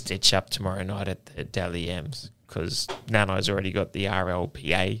be a stitch up tomorrow night at the Dally M's? Because Nano's already got the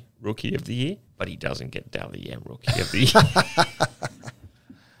RLPA Rookie of the Year, but he doesn't get Dally M Rookie of the Year.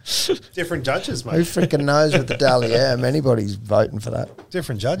 Different judges, Who mate. freaking knows with the Dally M? Anybody's voting for that.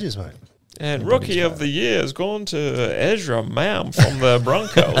 Different judges, mate. And Rookie of the Year has gone to Ezra Mam from the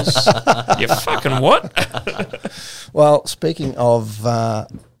Broncos. You fucking what? Well, speaking of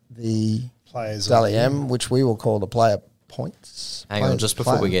the Players. Dally M, which we will call the player points. Hang Player- on, just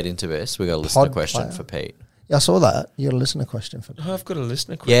before player- we get into this, we got a listener Pod question player. for Pete. Yeah, I saw that. You got a listener question for I've got a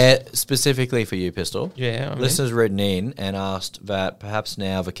listener question. Yeah, specifically for you, Pistol. Yeah, I mean- Listeners written in and asked that perhaps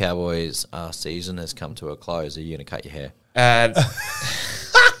now the Cowboys' season has come to a close. Are you going to cut your hair? Is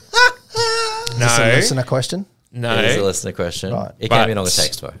this a No, listener question. It is a no. listener question. Right. It can be But- on the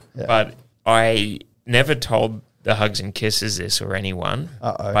text, though. Yeah. But I never told the Hugs and Kisses this or anyone.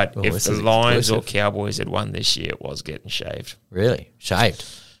 Uh-oh. But Oh, if this the is Lions or exclusive. Cowboys had won this year, it was getting shaved. Really? Shaved?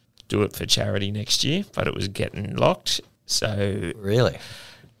 Do it for charity next year, but it was getting locked. So Really?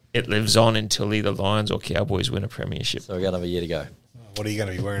 it lives on until either Lions or Cowboys win a premiership. So we got another year to go. What are you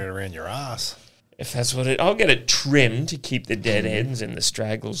going to be wearing it around your ass? If that's what I'll get it trimmed to keep the dead ends and the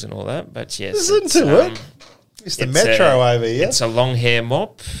straggles and all that. But yes, Listen to it. It's the Metro over here. It's a long hair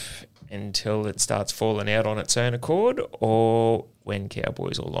mop until it starts falling out on its own accord, or when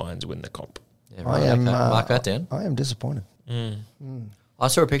Cowboys or Lions win the comp. Yeah, right, mark that down. I am disappointed. I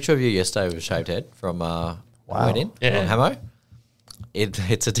saw a picture of you yesterday with a shaved head from wedding from Hamo.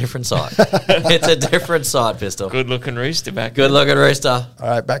 It's a different sight. It's a different sight, Pistol. Good looking rooster back. Good looking rooster. All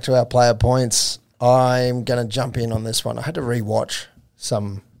right, back to our player points. I'm going to jump in on this one. I had to rewatch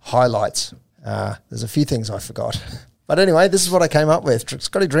some highlights. There's a few things I forgot. But anyway, this is what I came up with.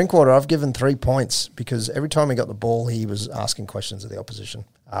 Scotty Drinkwater, I've given 3 points because every time he got the ball, he was asking questions of the opposition,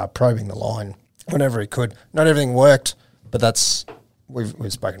 probing the line whenever he could. Not everything worked, but that's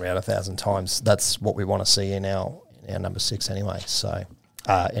we've spoken about 1,000 times. That's what we want to see in our number 6 anyway. So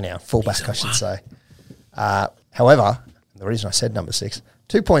in our fullback, I should say. However, the reason I said number 6,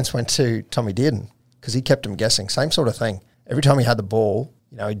 2 points went to Tommy Dearden because he kept him guessing. Same sort of thing. Every time he had the ball,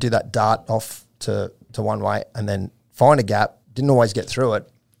 he'd do that dart off to one way and then find a gap. Didn't always get through it,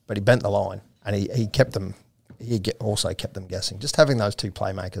 but he bent the line and he kept them. Also kept them guessing. Just having those 2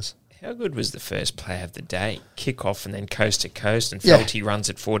 playmakers. How good was the first play of the day? Kick off and then coast to coast, and Felty runs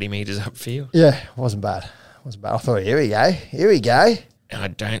at 40 metres upfield. Yeah, wasn't bad. I thought, here we go. And I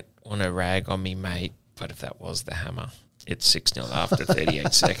don't want to rag on me, mate, but if that was the hammer, it's 6-0 after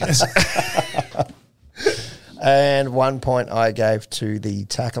 38 seconds. And 1 point I gave to the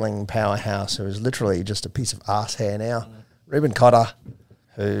tackling powerhouse, who is literally just a piece of arse hair now. Reuben Cotter,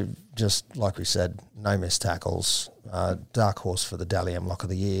 who just, like we said, no missed tackles, dark horse for the Dally M Lock of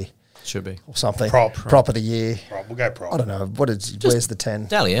the Year. Should be. Or something. Prop of the year. Prop. We'll go prop. I don't know. Where's the 10?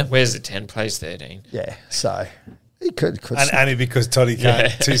 Dally, yeah. Where's the 10? Plays 13. Yeah, so he could and only because Toddy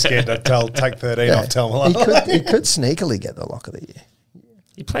can't, too scared to take 13 off Talmalolo. He could sneakily get the Lock of the Year.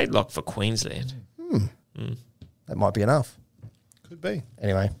 He played lock for Queensland. That might be enough. Could be.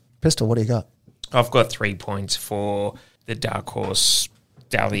 Anyway, Pistol, what do you got? I've got 3 points for the dark horse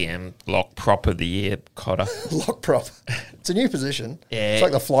Dally M Lock Prop of the Year, Cotter. Lock prop. It's a new position. Yeah. It's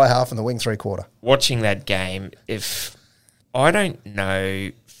like the fly half and the wing 3/4. Watching that game, if I don't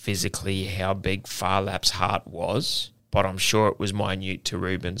know physically how big Farlap's heart was, but I'm sure it was minute to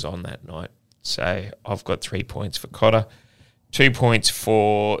Rubens on that night. So I've got 3 points for Cotter, 2 points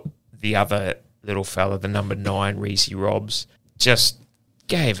for the other little fella, the number 9, Reece Robs. Just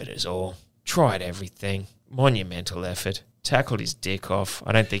gave it his all. Tried everything. Monumental effort. Tackled his dick off.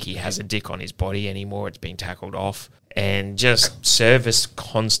 I don't think he has a dick on his body anymore. It's been tackled off. And just service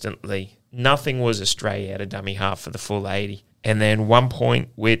constantly. Nothing was astray out of dummy half for the full 80. And then 1 point,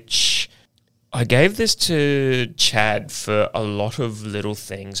 which I gave this to Chad for a lot of little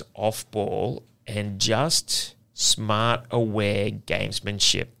things off ball and just smart, aware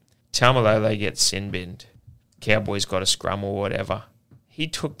gamesmanship. Talmalolo gets sin-binned. Cowboys got a scrum or whatever. He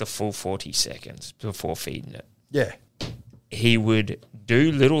took the full 40 seconds before feeding it. Yeah. He would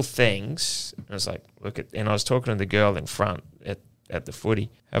do little things. I was like, and I was talking to the girl in front at the footy.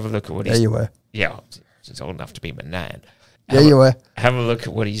 Have a look at what he's... There you were. Yeah, she's old enough to be my nan. You were. Have a look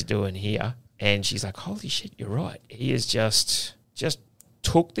at what he's doing here. And she's like, holy shit, you're right. He is just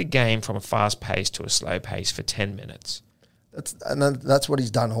took the game from a fast pace to a slow pace for 10 minutes. That's what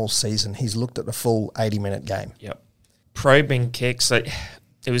he's done all season. He's looked at the full 80-minute game. Yep. Probing kicks. Like,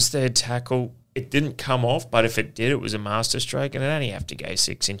 it was third tackle. It didn't come off, but if it did, it was a masterstroke, and it only have to go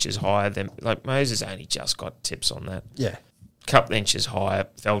 6 inches higher than... Like, Moses only just got tips on that. Yeah. Couple inches higher.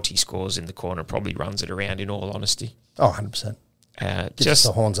 Felty scores in the corner, probably runs it around, in all honesty. Oh, 100%. Just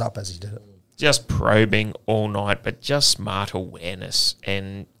the horns up as he did it. Just probing all night, but just smart awareness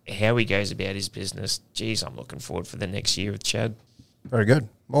and how he goes about his business. Geez, I'm looking forward for the next year with Chad. Very good.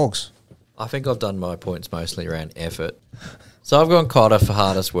 Morgs. I think I've done my points mostly around effort. So I've gone Cotter for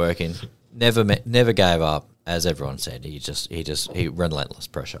hardest working. Never gave up, as everyone said. He relentless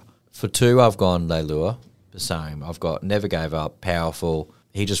pressure. For 2, I've gone Leilua, the same. I've got never gave up, powerful.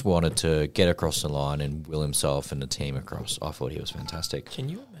 He just wanted to get across the line and will himself and the team across. I thought he was fantastic. Can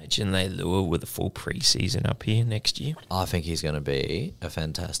you imagine Leilua with a full preseason up here next year? I think he's going to be a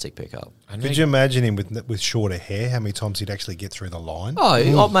fantastic pickup. Could you imagine him with shorter hair? How many times he'd actually get through the line?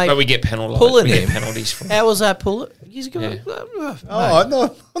 Oh, mate. But we get penalised. Pulling we him. get penalties from How was that pull? He's Yeah. I'm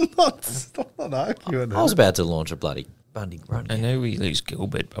not arguing. I was about to launch a bloody Bundy run. I know we lose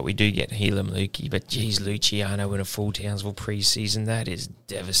Gilbert, but we do get Helam Lukey. But geez, Luciano in a full Townsville preseason, that is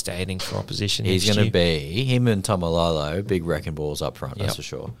devastating for opposition. He's going to be him and Tomalolo, big wrecking balls up front. That's for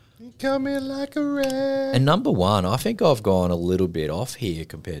sure. Come in like a rat. And number one, I think I've gone a little bit off here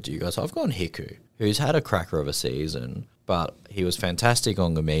compared to you guys. I've gone Hiku, who's had a cracker of a season, but he was fantastic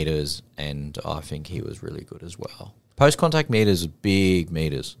on the meters, and I think he was really good as well. Post-contact meters, big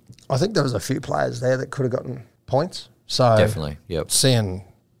meters. I think there was a few players there that could have gotten points. So Definitely, yep. seeing,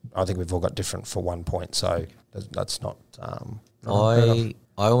 I think we've all got different for 1 point. So that's not. not unheard of.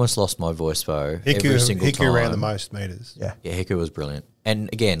 I almost lost my voice though. Every single Hiku time. ran the most meters. Yeah. Yeah, Hiku was brilliant. And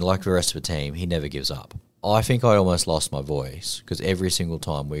again, like the rest of the team, he never gives up. I think I almost lost my voice because every single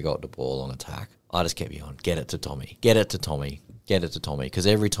time we got the ball on attack, I just kept yelling, get it to Tommy, get it to Tommy, get it to Tommy. Because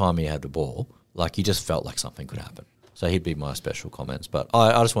every time he had the ball, like he just felt like something could happen. So he'd be my special comments. But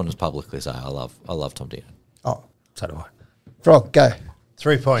I just wanted to publicly say I love Tom Dearden. Oh, so do I. Frog, go.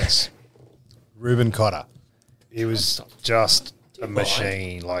 3 points. Ruben Cotter. He was just a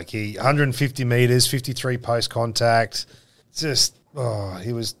machine. Like 150 meters, 53 post contact. Just,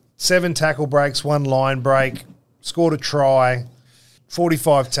 he was 7 tackle breaks, 1 line break, scored a try,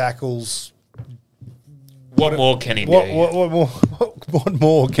 45 tackles. What more can he do? What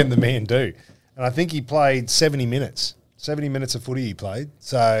more can the man do? And I think he played 70 minutes. 70 minutes of footy he played.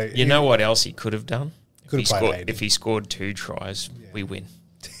 So You know what else he could have done? Could have played 80. If he scored 2 tries, we win.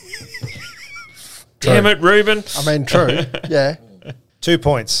 Damn it, Ruben. I mean, true. Yeah. 2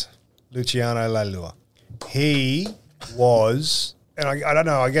 points. Luciano Leilua. He was, and I don't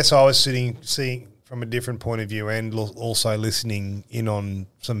know, I guess I was seeing from a different point of view and also listening in on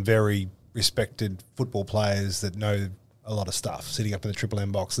some very respected football players that know a lot of stuff, sitting up in the Triple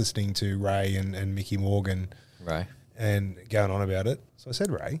M box listening to Ray and Mickey Morgan. Right. And going on about it. So I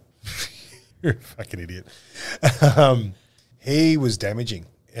said, Ray, you're a fucking idiot. He was damaging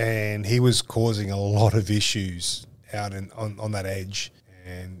and he was causing a lot of issues out on that edge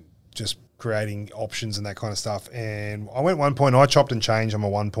and just creating options and that kind of stuff. And I went 1 point. I chopped and changed on my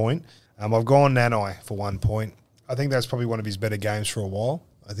 1 point. I've gone Nanai for 1 point. I think that's probably one of his better games for a while.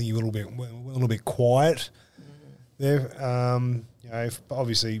 I think he was a little bit quiet there.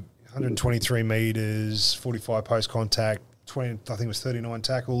 Obviously 123 metres, 45 post contact, 20. I think it was 39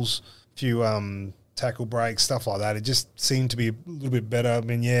 tackles, a few tackle breaks, stuff like that. It just seemed to be a little bit better. I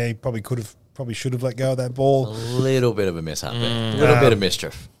mean, yeah, he probably should have let go of that ball. A little bit of a mishap there. A little bit of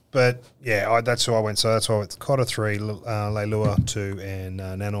mischief. But yeah, that's who I went. So that's why it's Cotter 3, Leilua 2, and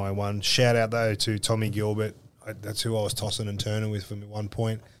Nanai 1. Shout out though to Tommy Gilbert. That's who I was tossing and turning with from 1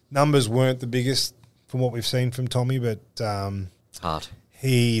 point. Numbers weren't the biggest from what we've seen from Tommy, but Hard.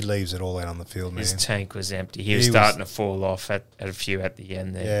 he leaves it all out on the field, man. His tank was empty. He was starting to fall off at a few at the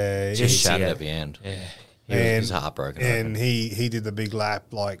end there. Yeah, Just shattered at the end. Yeah. He was heartbroken. And he did the big lap.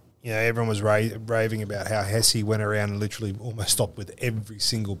 Like, everyone was raving about how Hesse went around and literally almost stopped with every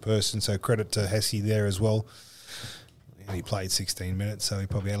single person. So credit to Hesse there as well. He played 16 minutes, so he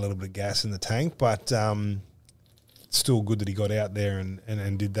probably had a little bit of gas in the tank. But still good that he got out there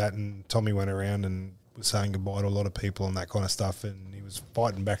and did that. And Tommy went around and was saying goodbye to a lot of people and that kind of stuff. And he was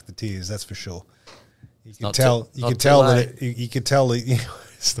fighting back the tears, that's for sure. You could tell that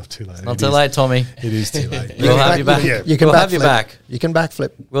it's not too late. Not too late, Tommy. It is too late. We'll have you back. Yeah. We'll have you back. You can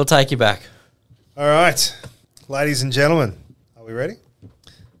backflip. We'll take you back. All right, ladies and gentlemen, are we ready?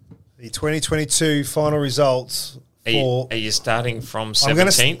 The 2022 final results for... Are you starting from I'm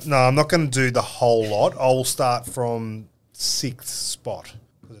gonna 17th? No, I'm not going to do the whole lot. I'll start from 6th spot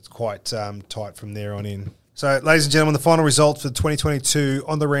because it's quite tight from there on in. So, ladies and gentlemen, the final results for the 2022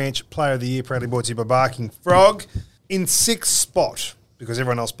 On The Ranch Player of the Year, proudly brought to you by Barking Frog. In 6th spot, because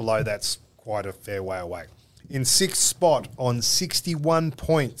everyone else below that's quite a fair way away. In 6th spot on 61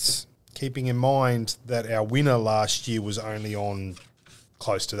 points, keeping in mind that our winner last year was only on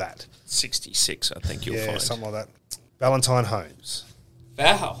close to that. 66, I think you'll Yeah, find. something like that. Valentine Holmes.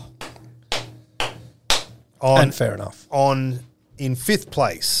 Wow. And fair enough. In 5th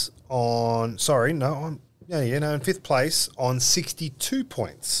place in 5th place on 62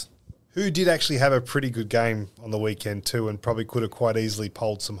 points. Who did actually have a pretty good game on the weekend too and probably could have quite easily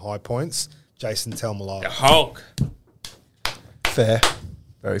polled some high points? Jason Talmalolo. The Hulk. Fair.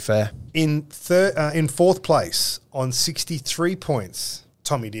 Very fair. In 4th place on 63 points,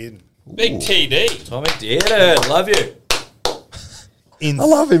 Tommy Dearden. Big TD. Tommy Dearden, love you. In I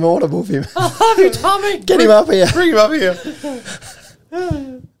love him audible for him. Love you, Tommy. Get him up here. Bring him up here.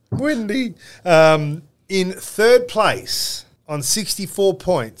 Windy. In 3rd place on 64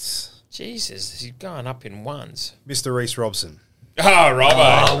 points, Jesus, he's going up in ones. Mr. Reece Robson. Oh,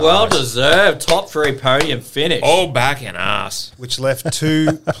 Robbo. Oh, well deserved. Top 3 podium finish. All back and ass. Which left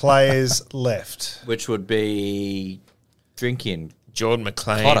 2 players left. Which would be Drinking Jordan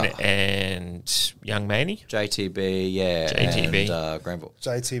McLean Cotter. and Young Maney JTB, yeah. JTB. And Granville.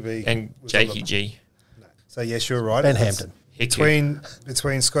 JTB. and was on the- Jakey G. So, yes, you're right. Ben It's Hampton.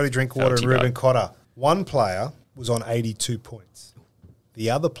 Between Scotty Drinkwater Felty and Ruben bug. Cotter, one player was on 82 points. The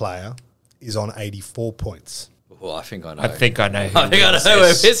other player is on 84 points. Well, I think I know. I think I know. Who I think I know wins where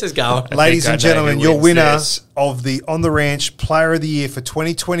this. this is going. Ladies I and know gentlemen, who your wins winner this. of the On the Ranch Player of the Year for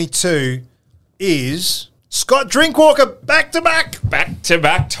 2022 is Scott Drinkwalker, back-to-back.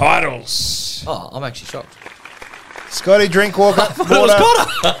 Back-to-back titles. Oh, I'm actually shocked. Scotty Drinkwalker,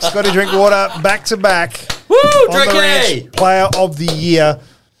 Scotty Drinkwater, back-to-back. Woo, On the Drinky! Ranch Player of the Year.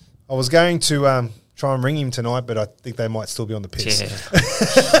 I was going to try and ring him tonight, but I think they might still be on the piss.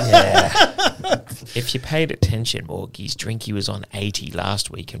 Yeah. If you paid attention, Morgies, Drinky was on 80 last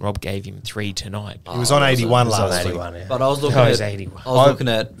week and Rob gave him 3 tonight. He was on 81 It's on last week. 81, yeah. But I was looking Oh, at he's 81. I was looking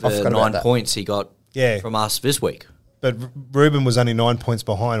at I the forgot about 9 that. points he got Yeah. from us this week. But Ruben was only 9 points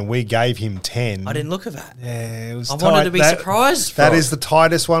behind, and we gave him 10. I didn't look at that. Yeah, it was I tight. wanted to be surprised. That Frog. is the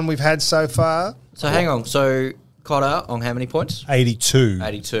tightest one we've had so far. So hang on. So Cotter on how many points? 82.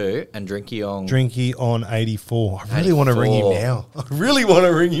 82, and Drinky on. Drinky on 84. I really want to ring him 84. now. I really want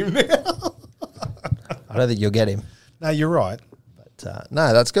to ring him now. I don't think you'll get him. No, you're right. But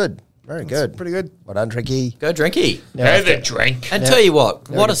no, that's good. Very good. Pretty good. Well done, Tricky. Go Drinky. Go the drink. And tell you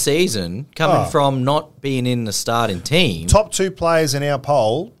what a season coming Oh. from not being in the starting team, Top 2 players in our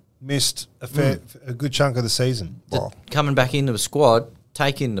poll missed a good chunk of the season. Well, coming back into the squad,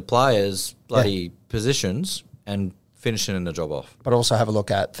 taking the players' bloody positions and finishing the job off. but also have a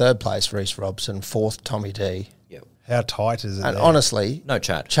look at third place, Reece Robson, fourth, Tommy D. Yep. How tight is it? And there? honestly, No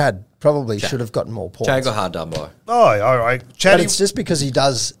Chad. Chad probably should have gotten more points. Chad got hard done by. Oh, all right. But Chad, it's just because he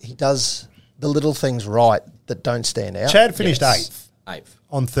does the little things right that don't stand out. Chad finished Yes. 8th. 8th.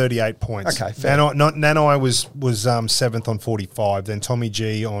 on 38 points. Okay, fair. Nanai was 7th on 45. Then Tommy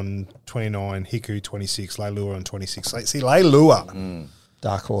G on 29. Hiku 26. Leilua on 26. See, Leilua,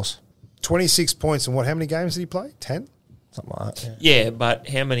 Dark horse. 26 points. And how many games did he play? 10? Something like that. Yeah. Yeah, but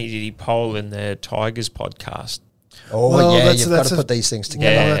how many did he poll in the Tigers podcast? Oh, Well, yeah, that's- you've got that's to a- put these things Yeah,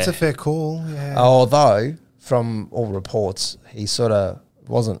 together. Yeah. that's a fair call. Yeah. Although, from all reports, he sort of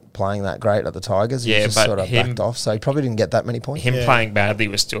wasn't playing that great at the Tigers. He Yeah, just but sort of him- backed off, so he probably didn't get that many points. Him Yeah. playing badly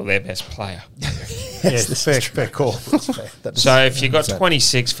was still their best player. Yeah, fair call. That is- So if you got 100%.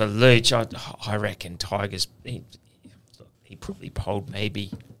 26 for Luch, I reckon Tigers, he probably polled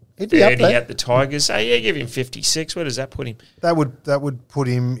maybe He'd be up 30 there. at the Tigers. So yeah, give him 56. Where does that put him? That would put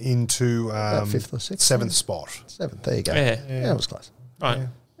him into fifth or sixth, 7th spot. Seventh. There you go. Yeah. Yeah, it was close. Right.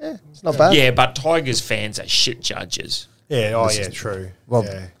 Yeah, it's not bad. Yeah, but Tigers fans are shit judges. Yeah. Oh, yeah. True. Well,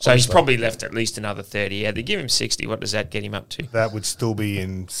 yeah. So he's Obviously. probably left at least another 30. Yeah, they give him 60. What does that get him up to? That would still be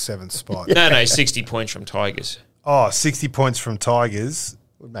in 7th spot. No, 60 points from Tigers. Oh, 60 points from Tigers.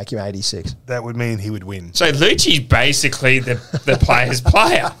 Would make him 86. That would mean he would win. So Lucci's basically the player's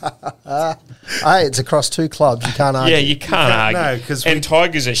player. Hey, it's across two clubs. You can't argue. Yeah, you can't can't- argue. no, 'cause and we-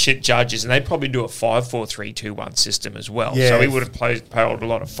 Tigers are shit judges, and they probably do a 5-4-3-2-1 system as well. Yeah. So he would have polled a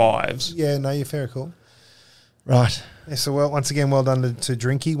lot of fives. Yeah, no, you're fair call. Right. Yeah, so once again, well done to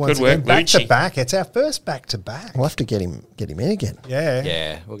Drinky. Once Good work, again, back to Lucci. back. It's our first back to back. We'll have to get him in again. Yeah,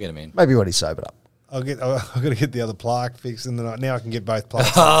 Yeah, we'll get him in. Oh, Maybe when he's sobered up. I've got to get the other plaque fixed, and then now I can get both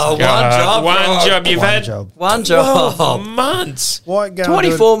plaques. Oh, God, one job. You've One had job. 12 months. Why go and do it-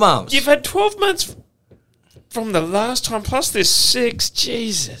 24 months. You've had 12 months from the last time, plus this 6.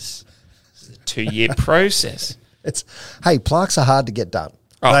 Jesus. This is a 2-year process. Hey, plaques are hard to get done.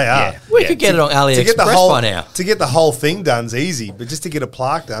 Oh, They are. We could get it on To get the AliExpress whole by now. to get the whole thing done's easy, but just to get a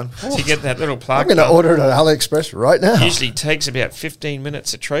plaque done, To get that little I'm plaque going to done, order it on AliExpress right now. usually takes about 15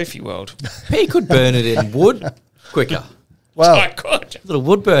 minutes at Trophy World. He could burn it in wood quicker. Well, I could. Little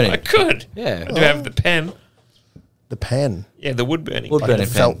wood burning. I could. Yeah. I do have the pen. the pen. Yeah, the wood burning Wood pen. burning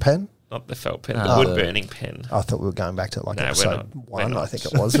The felt pen. Not the felt pen, No, the the- wood burning pen. I thought we were going back to like No, we're episode not. We're 1, not. I think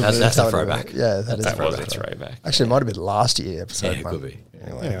it was. That's a throwback. Yeah, that is That was a throwback. throwback. Actually, it might have been last year, episode Yeah, it 1. could be.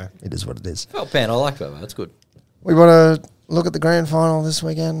 Anyway. It is what it is. Felt pen, I like that. That's good. We want to look at the grand final this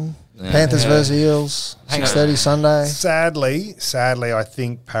weekend. Panthers Yeah. versus Eels, Hang on. 6:30 Sunday. sadly, I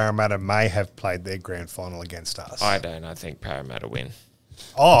think Parramatta may have played their grand final against us. I don't. I think Parramatta win.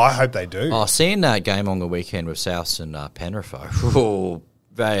 Oh, I hope they do. Oh, seeing that game on the weekend with Souths and Penrith, oh,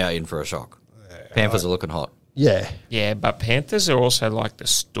 they are in for a shock. Panthers are looking hot. Yeah. Yeah, but Panthers are also like the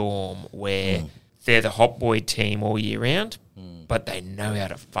Storm, where they're the hot boy team all year round, but they know how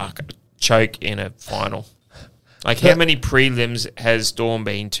to choke in a final. Like, how many prelims has Storm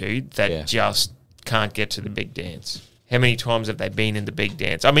been to that Yeah. just can't get to the big dance? how many times have they been in the big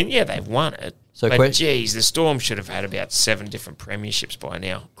dance? I mean, yeah, they've won it. So but geez, the Storm should have had about 7 different premierships by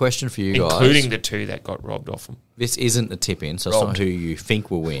now, Question for you guys. including the 2 that got robbed off them. This isn't a tip-in, so it's not who you think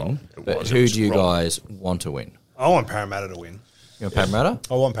will win, but who do you guys want to win? I want Parramatta to win. You want Parramatta?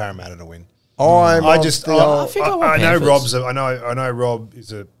 I want Parramatta to win. I think I want know Panthers. Rob's. I know Rob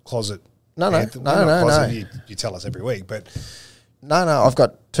is a closet. No. Closet, you tell us every week, but No, I've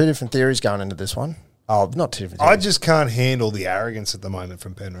got 2 different theories going into this one. Oh, not 2 different I theories. just can't handle the arrogance at the moment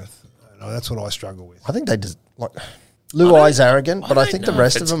from Penrith. That's what I struggle with. I think they just like Luai's arrogant, but I don't think the know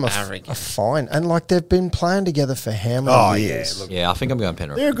rest if of it's them arrogant. are fine. And like they've been playing together for how many Oh years? yeah, look, Yeah, I think I'm going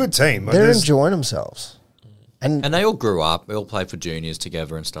Penrith. they're a good team. They're There's- enjoying themselves. And And they all grew up. They all played for juniors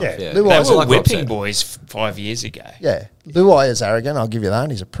together and stuff. Yeah. Yeah, Luai- They It's were like Rob whipping said. boys 5 years ago. yeah, Luai is arrogant. I'll give you that.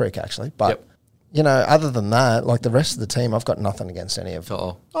 He's a prick, actually. But Yep. you know, other than that, like the rest of the team, I've got nothing against any of them.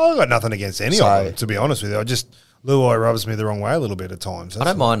 Oh, I've got nothing against any So- of them, to be honest with you. Luai rubs me the wrong way a little bit at times. I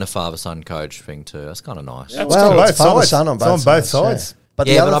don't mind the father-son coach thing too. That's kind of nice. Yeah, Well, on it's both father sides. son on It's both on both sides. Yeah. But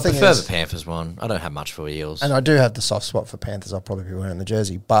yeah, the but other I thing prefer is, the Panthers one. I don't have much for Eels. and I do have the soft spot for Panthers. I'll probably be wearing the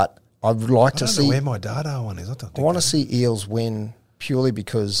jersey, but I'd like I to don't know see. where my data one is. I want to see Eels win purely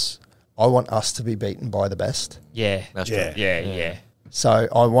because I want us to be beaten by the best. Yeah. That's Yeah. true. Yeah. So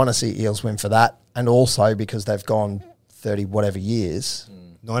I want to see Eels win for that, and also because they've gone 30 whatever years,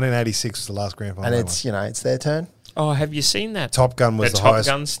 1986 was the last grand final. and they it's it's their turn. Oh, have you seen that? Top Gun was the the Top highest.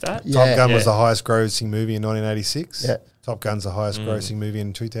 Gun stat? Yeah. Top Gun was Yeah. the highest grossing movie in 1986. Yeah. Top Gun's the highest grossing movie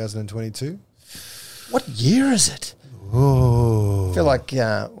in 2022. What year is it? Oh, I feel like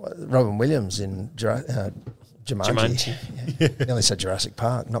Robin Williams in Jumanji. Jumanji. Yeah. Nearly said Jurassic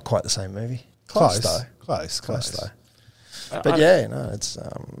Park. Not quite the same movie. close, though. close. Though. I- But yeah, no, it's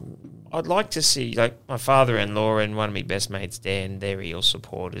I'd like to see, like, my father-in-law and one of my best mates, Dan, they're Eel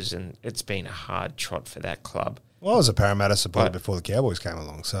supporters, and it's been a hard trot for that club. Well, I was a Parramatta supporter Right. before the Cowboys came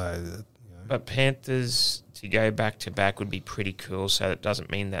along, so But Panthers to go back-to-back would be pretty cool, so it doesn't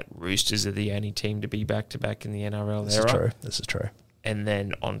mean that Roosters are the only team to be back-to-back in the NRL this era. is true. This is true. And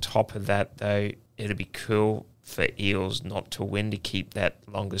then on top of that, though, it'd be cool for Eels not to win to keep that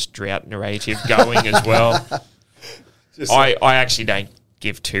longest drought narrative going as well. I actually don't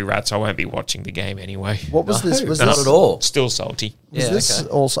give 2 rats. I won't be watching the game anyway. What was this? Was not this at all. Still salty. Was Yeah, this okay.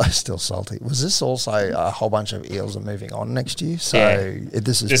 also still salty? Was this also a whole bunch of Eels are moving on next year? So Yeah.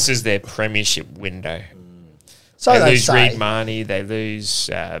 this is This is their premiership window. so they they lose say. Reid Marnie. They lose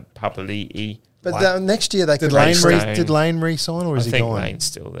Papali'i. But next year they could did Lane, Stone. did Lane re-sign or I is he think gone? Lane's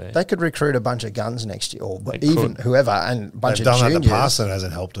still there. they could recruit a bunch of guns next year, or They even could. whoever, and a bunch They've of done that in juniors. the past and it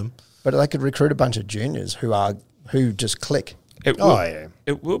hasn't helped them. But they could recruit a bunch of juniors who just click. It will, Oh, yeah.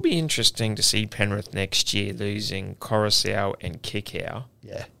 It will be interesting to see Penrith next year losing Coruscant and Kikau.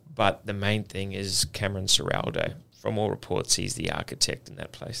 Yeah. But the main thing is Cameron Ciraldo. From all reports, he's the architect in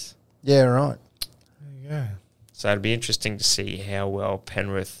that place. Yeah, right. Yeah. So it'll be interesting to see how well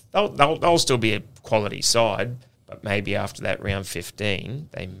Penrith... They'll still be a quality side, but maybe after that round 15,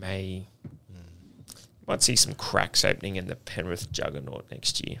 they might see some cracks opening in the Penrith juggernaut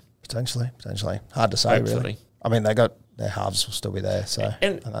next year. Potentially. Hard to say, Hopefully. really. I mean, they got their halves will still be there, so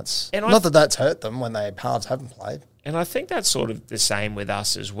And- that's and not that that's hurt them when their halves haven't played. And I think that's sort of the same with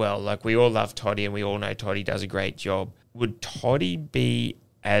us as well. Like, we all love Toddy and we all know Toddy does a great job. Would Toddy be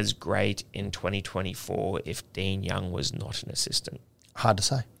as great in 2024 if Dean Young was not an assistant? Hard to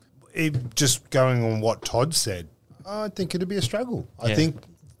say. Just going on what Todd said, I think it'd be a struggle. I Yeah. think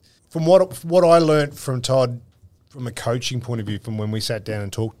from what I learnt from Todd, from a coaching point of view, from when we sat down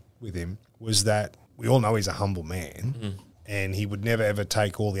and talked with him, was that we all know he's a humble man and he would never ever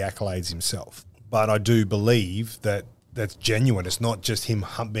take all the accolades himself. But I do believe that that's genuine. It's not just him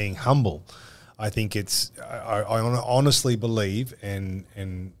being humble. I think it's, I honestly believe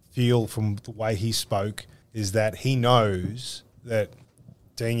and feel from the way he spoke is that he knows that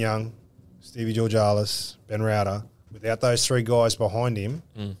Dean Young, Stevie Georgalis, Ben Rauter, without those 3 guys behind him,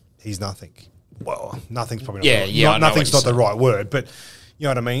 he's nothing. Well, nothing's probably not, Yeah, I know nothing's what not you're the right word, but you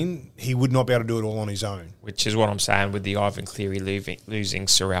know what I mean? He would not be able to do it all on his own. Which is what I'm saying with the Ivan Cleary losing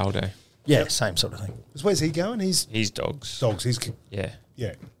Ciraldo. Yeah, same sort of thing. 'Cause where's he going? He's He's Dogs. Dogs. Yeah.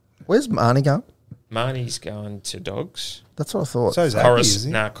 Yeah. Where's Marnie going? Marnie's going to Dogs. That's what I thought. So is Appy, is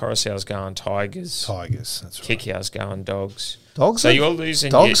he? Coruscant's going Tigers. Tigers. That's right. Kikau's going Dogs. Dogs. So you're losing...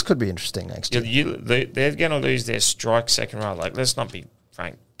 Dogs could be interesting next year. they're going to lose their strike second row. Like, let's not be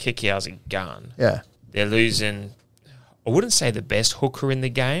frank. Kikau's a gun. Yeah. They're losing... I wouldn't say the best hooker in the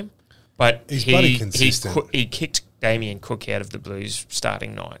game, but He's bloody consistent. he kicked Damien Cook out of the Blues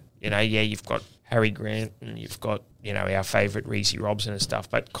starting 9. You know, yeah, you've got Harry Grant and you've got, our favourite Reece Robson and stuff,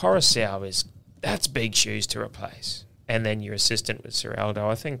 but Coruscant that's big shoes to replace. and then your assistant with Sir Aldo.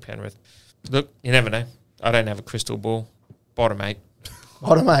 I think Penrith. Look, you never know. I don't have a crystal ball. Bottom 8.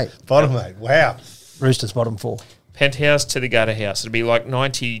 Bottom 8. Bottom 8. Wow. Roosters bottom 4. Penthouse to the gutter house. It'd be like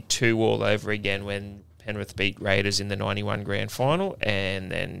 92 all over again when Penrith beat Raiders in the 91 grand final and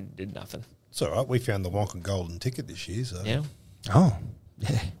then did nothing. It's all right. We found the Wonka golden ticket this year. So. Yeah. Oh,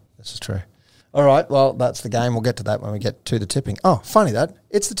 yeah, this is true. All right, well, that's the game. We'll get to that when we get to the tipping. Oh, funny that.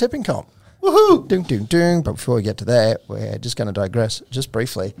 It's the tipping comp. Woohoo! Doom, doom, doom. But before we get to that, we're just going to digress just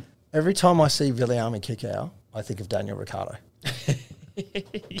briefly. Every time I see Viliami kick out, I think of Daniel Ricciardo.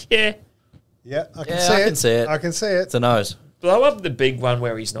 Yeah. Yeah, I can Yeah, see I it. can see it. I can see it. It's a nose. Blow up the big one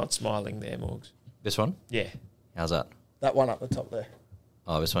where he's not smiling there, Morgs. This one? Yeah. How's that? That one up the top there.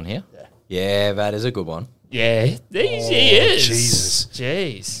 Oh, this one here? Yeah. Yeah, that is a good one. Yeah. He is. Jesus.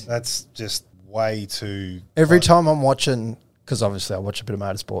 Jeez. That's just way too. Every time I'm watching, because obviously I watch a bit of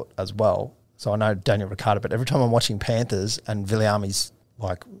motorsport as well, so I know Daniel Ricciardo, but every time I'm watching Panthers and Viliami's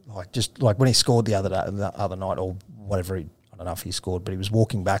like when he scored the other night or whatever, I don't know if he scored, but he was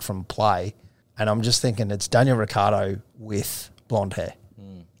walking back from play, and I'm just thinking it's Daniel Ricciardo with blonde hair.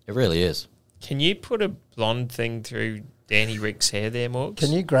 It really is. Can you put a blonde thing through Danny Rick's hair there, Morgs?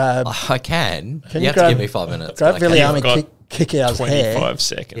 Can you grab I can. Can you you have grab- to give me 5 minutes. grab but I can. You've got Viliami kick out's 25 hair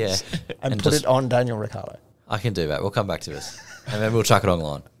seconds. Yeah. and put just- it on Daniel Ricciardo? I can do that. We'll come back to this. And then we'll chuck it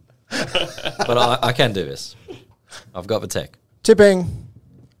online. But I can do this. I've got the tech. Tipping,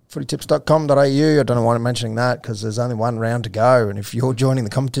 footytips.com.au. I don't know why I'm mentioning that because there's only one round to go, and if you're joining the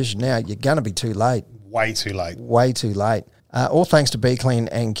competition now, you're going to be too late. Way too late. Way too late. All thanks to Be Clean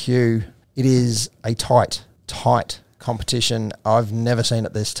and Q. It is a tight competition. I've never seen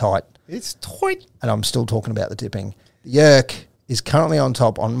it this tight, It's tight. and I'm still talking about the tipping. The Yerk is currently on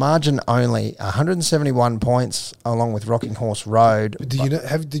top on margin only, 171 points, along with Rocking Horse Road. But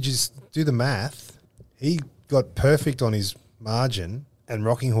did you do the math? He got perfect on his margin, and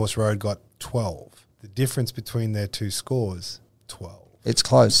Rocking Horse Road got 12. The difference between their two scores, 12. It's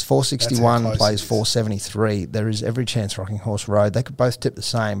close. 461 That's how close plays it is. 473. There is every chance Rocking Horse Road. They could both tip the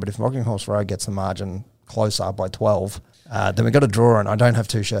same, but if Rocking Horse Road gets the margin closer by 12, then we've got a draw, and I don't have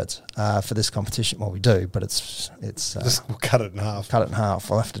two shirts for this competition. Well, we do, but it's Just we'll cut it in half. cut it in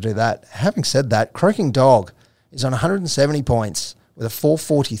half. I'll have to do that. Having said that, Croaking Dog is on 170 points with a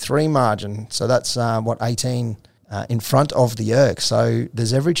 443 margin. So that's 18 in front of the Yerk. So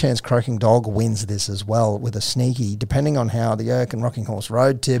there's every chance Croaking Dog wins this as well with a sneaky, depending on how the Yerk and Rocking Horse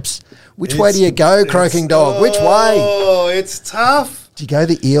Road tips. Which way do you go, Croaking Dog? Which way? Oh, it's tough. Do you go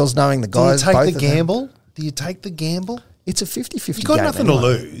the Eels knowing the Do you guys? take both the of them? gamble? Do you take the gamble? It's a 50-50 You've got game nothing anyway. to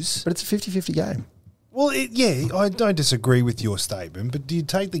lose. But it's a 50-50 game. Well, yeah, I don't disagree with your statement, but do you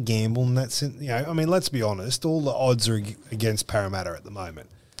take the gamble? And that's, I mean, let's be honest, all the odds are against Parramatta at the moment.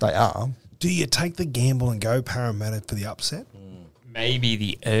 They are. Do you take the gamble and go Parramatta for the upset? Maybe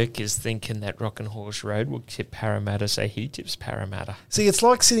the Irk is thinking that Rockin' Horse Road will tip Parramatta, so he tips Parramatta. See, it's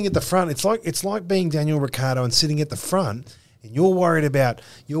like sitting at the front. It's like being Daniel Ricciardo and sitting at the front, and you're worried about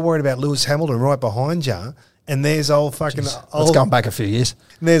Lewis Hamilton right behind you, and there's old fucking Let's go back a few years.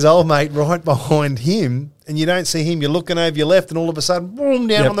 and there's old mate right behind him, and you don't see him. You're looking over your left, and all of a sudden, boom,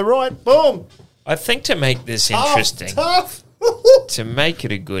 down Yep. on the right, boom. I think to make this interesting, Tough. to make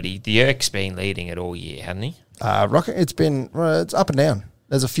it a goodie, the Irk's been leading it all year, hasn't he? It's up and down.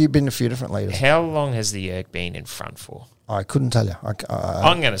 There's been a few different leaders. How long has the Irk been in front for? I couldn't tell you.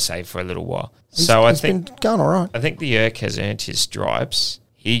 I'm going to say for a little while. He's been been going all right. I think the Irk has earned his stripes.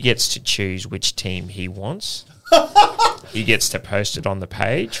 He gets to choose which team he wants. He gets to post it on the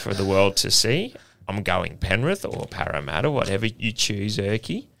page for the world to see. I'm going Penrith or Parramatta, whatever you choose,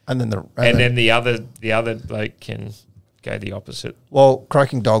 Irky. And then Then the other bloke can go the opposite. well,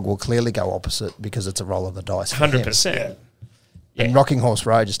 Croaking Dog will clearly go opposite because it's a roll of the dice. for him. 100%. And Rocking Horse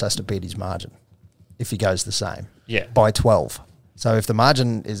Road just has to beat his margin if he goes the same. Yeah. By 12. So if the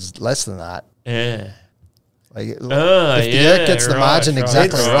margin is less than that, Yeah. like, if the yeah, Yerk gets the right, margin right,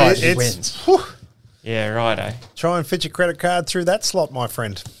 exactly right. right, he It's- wins. Whew. Yeah, righto. Try and fit your credit card through that slot, my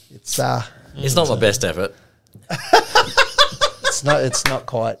friend. It's It's not my best effort. it's not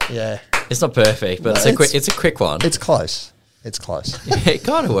quite, yeah. It's not perfect, but it's a quick one. It's close. It's close. It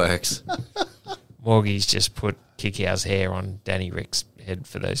kind of works. Morgie's just put Kikau's hair on Danny Rick's head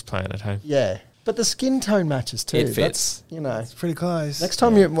for those playing at home. Yeah. But the skin tone matches too. It fits. That's, It's pretty close. next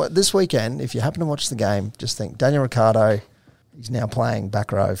time this weekend, if you happen to watch the game, just think Daniel Ricciardo, he's now playing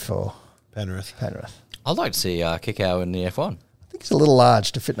back row for Penrith. Penrith. I'd like to see Kikau in the F1. I think he's a little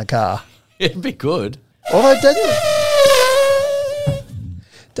large to fit in a car. It'd be good. Although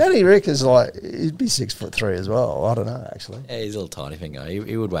Danny Rick is he'd be 6'3" as well. I don't know, actually. Yeah, he's a little tiny finger.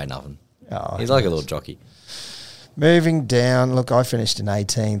 He would weigh nothing. Oh, He's like a little jockey. Moving down, look, I finished in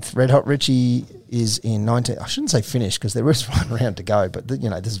 18th. Red Hot Richie is in 19th. I shouldn't say finished because there is one round to go, but we're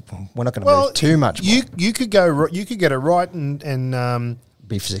not going to move too much more. You could go. You could get it right and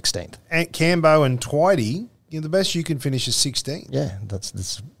Be for 16th. Cambo and Twitey. The best you can finish is 16th. Yeah,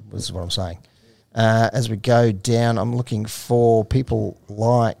 this is what I'm saying. As we go down, I'm looking for people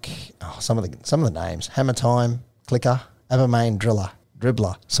like some of the names: Hammer Time, Clicker, Abermain,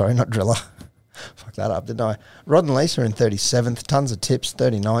 Dribbler. Sorry, not Driller. Fuck that up, didn't I? Rod and Lisa in 37th, Tons of Tips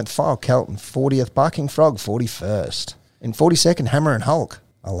 39th, File Kelton 40th, Barking Frog 41st. In 42nd, Hammer and Hulk.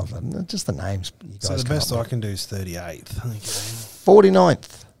 I love them. Just the names. You guys So the come best up I with. can do is 38th. Okay.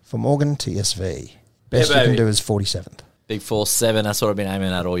 49th for Morgan TSV. Best you can baby. do is 47th. Big 4-7. That's what I've been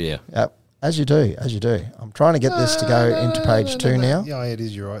aiming at all year. Yep. As you do. I'm trying to get this to go into page 2 now. Yeah, it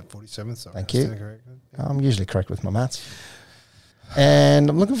is. You're right. 47th. Sorry, Thank I you. stand corrected. I'm usually correct with my maths. And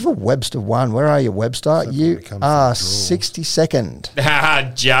I'm looking for Webster 1. Where are you, Webster? So You when it comes are to the draw.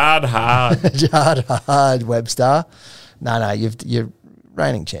 62nd. Jard hard. Jard hard, Webster. No, you're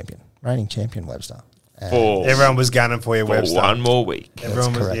reigning champion. Reigning champion, Webster. For Everyone was gunning for you, for Webster. one more week.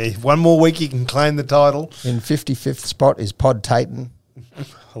 Everyone was, correct. one more week you can claim the title. In 55th spot is Pod Tayton.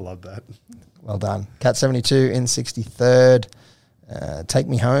 I love that. Well done. Cat 72 in 63rd. Take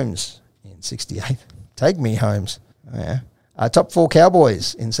Me Homes in 68th. Take Me Homes. Oh, yeah. Top 4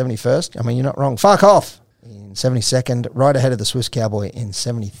 Cowboys in 71st. I mean, you're not wrong. Fuck off in 72nd. Right ahead of the Swiss Cowboy in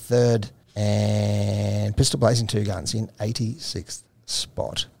 73rd. And Pistol Blazing 2 Guns in 86th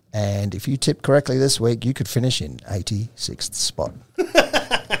spot. And if you tip correctly this week, you could finish in 86th spot.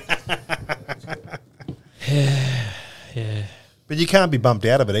 Yeah. But you can't be bumped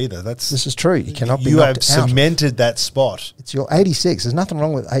out of it either. That's This is true. You cannot be you have knocked out. cemented that spot. It's your 86. There's nothing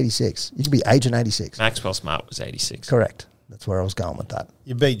wrong with 86. You could be Agent 86. Maxwell Smart was 86. Correct. That's where I was going with that.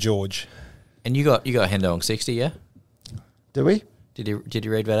 You beat George. And you got Hendo on 60, yeah? Do we? Did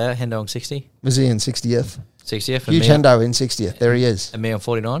you read that out? Hendo on 60? Was he in 60th? 60th? And Huge me on- Hendo in 60th. There he is. And me on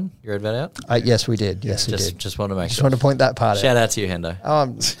 49? You read that out? Yes, we did. Yes, we Just did. just want to make Just sure. want to point that part Shout out. out to you, Hendo.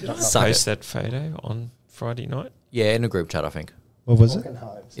 Suck Post it. that photo on Friday night. Yeah, in a group chat, I think. What was it?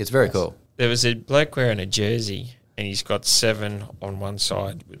 It's very cool. There was a bloke wearing a jersey, and he's got 7 on one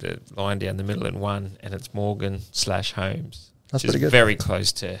side with a line down the middle and 1, and it's Morgan/Holmes. That's which is pretty good. very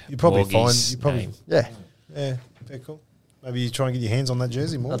close to You probably Morgie's find- you probably- name. Yeah. Yeah, very cool. Maybe you try and get your hands on that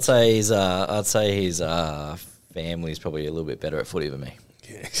jersey more. I'd say his family's probably a little bit better at footy than me.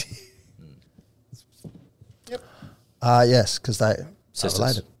 Yes, because they are Sisters.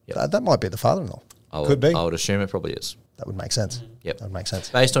 related. Yep. That might be the father-in-law. Could be. I would assume it probably is. That would make sense. Yep. That would make sense.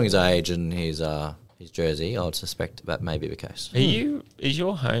 Based on his age and his jersey, I would suspect that may be the case. Is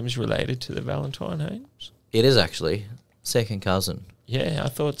your Holmes related to the Valentine Holmes? It is actually second cousin. Yeah, I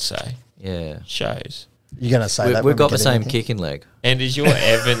thought so. Yeah. Shows. You're going to say that We've when got we the get same into- kicking leg. And is your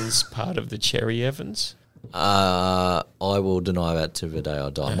Evans part of the Cherry Evans? I will deny that to the day I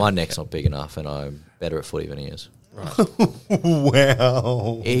die. My neck's not big enough, and I'm better at footy than he is.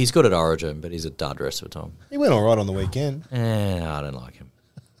 Wow. He's good at Origin, but he's a dud the rest of the time. He went all right on the weekend. I don't like him.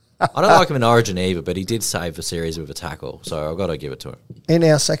 I don't like him in Origin either, but he did save the series with a tackle, so I've got to give it to him. In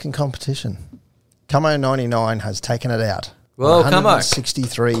our second competition, Camo 99 has taken it out. Well, Camo.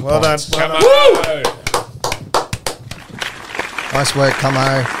 163 Well done. points. Come on! Nice work,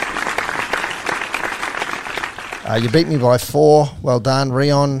 Camo. You beat me by 4. Well done.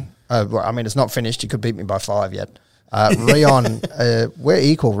 Rion. It's not finished. You could beat me by 5 yet. Rion, we're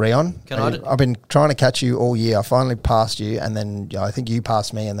equal, Rion. I've been trying to catch you all year. I finally passed you, and then I think you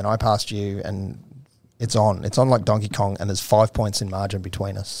passed me, and then I passed you, and it's on. It's on like Donkey Kong, and there's 5 points in margin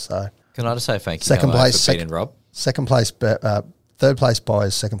between us. So Can I just say thank you Second Camo, place, for beating Rob? second place, third place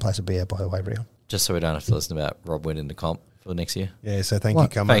buys second place a beer, by the way, Rion. Just so we don't have to listen about Rob winning the comp for the next year. Yeah, so thank What? you,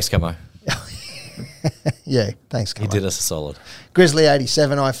 Camo. Thanks, Camo. Yeah, thanks, He Camo. did us a solid. Grizzly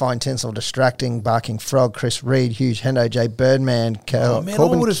 87, I find Tinsel distracting. Barking Frog, Chris Reed, Huge Hendo, J Birdman, Oh, man,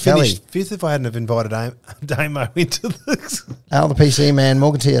 Corbin I would have Kelly, finished 5th if I hadn't have invited Damo into this. Al the PC Man,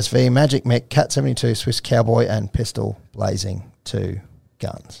 Morgan TSV, Magic Mech, Cat 72, Swiss Cowboy, and Pistol Blazing 2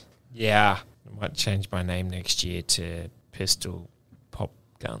 Guns. Yeah. I might change my name next year to Pistol Pop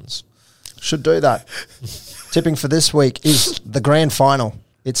Guns. Should do that. Tipping for this week is the grand final.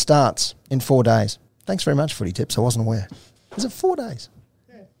 It starts in 4 days. Thanks very much, Footy Tips. I wasn't aware. Is it 4 days?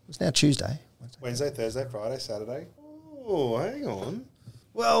 Yeah. It's now Tuesday. Wednesday, Thursday, Friday, Saturday. Oh, hang on.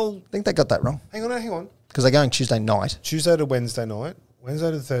 Well, I think they got that wrong hang on. because they're going Tuesday night. Tuesday to Wednesday night,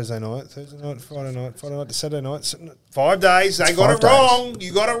 Wednesday to Thursday night, Thursday night, Friday night to Saturday night. 5 days. They got 5 it days. wrong.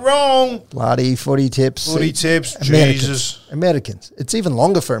 You got it wrong. Bloody Footy Tips. Footy Tips. Americans. Jesus. Americans. It's even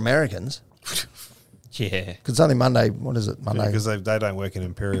longer for Americans. Yeah. Because it's only Monday. What is it? Monday. Because they don't work in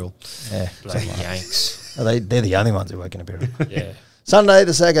Imperial. Yeah. Bloody Yanks. They're the only ones who work in Imperial. Yeah. Sunday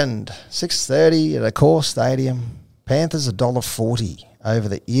the 2nd, 6:30 at Accor Stadium. Panthers $1.40 over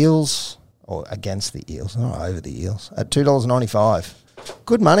the Eels, or against the Eels, not over the Eels, at $2.95.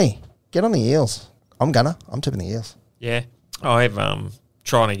 Good money. Get on the Eels. I'm tipping the Eels. Yeah. I'm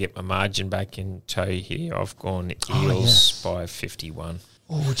trying to get my margin back in tow here. I've gone Eels by 51.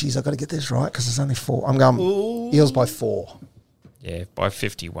 Oh, geez, I've got to get this right because there's only 4. I'm going Eels by 4. Yeah, by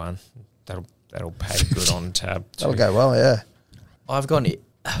 51. That'll pay good on tab. That'll go well, yeah. I've gone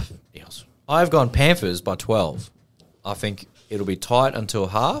Eels. I've gone Panthers by 12. I think it'll be tight until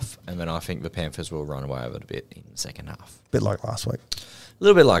half, and then I think the Panthers will run away with it a bit in the second half. Bit like last week. A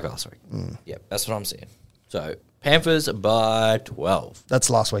little bit like last week. Yep, that's what I'm seeing. So Panthers by 12. That's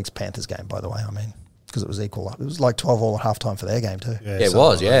last week's Panthers game, by the way, I mean, because it was equal up. It was like 12 all at halftime for their game too. Yeah, it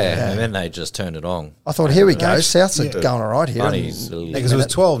was, and then they just turned it on. I thought, here we go. Souths are going all right here. Bunnies, Because it was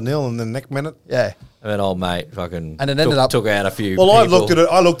 12-0 in the next minute. Yeah. And then old mate fucking And it ended up took out a few Well, people.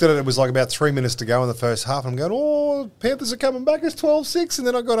 I looked at it. It was like about 3 minutes to go in the first half. I'm going, oh, Panthers are coming back. It's 12-6. And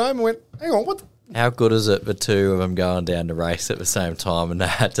then I got home and went, hang on, what? How good is it for two of them going down to race at the same time and they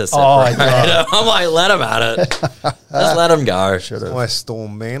had to separate? I'm like, let them at it. Just let them go. I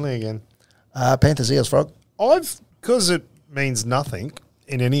storm Manly again. Panthers, Eels, Frog. Because it means nothing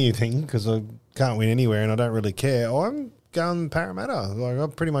in anything, because I can't win anywhere and I don't really care, I'm going Parramatta. Like,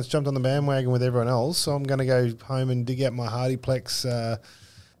 I've pretty much jumped on the bandwagon with everyone else, so I'm going to go home and dig out my Hardyplex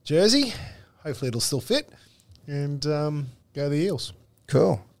jersey. Hopefully it'll still fit. And go the Eels.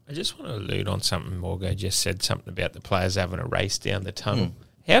 Cool. I just want to allude on something Morgo just said, something about the players having a race down the tunnel.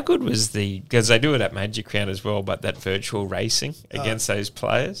 How good was because they do it at Magic Round as well, but that virtual racing against those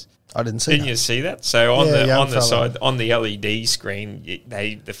players? I didn't see Didn't that. you see that? So on Yeah, young the fella. side, on the LED screen,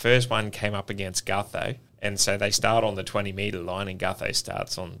 the first one came up against Gutho, and so they start on the 20-metre line, and Gutho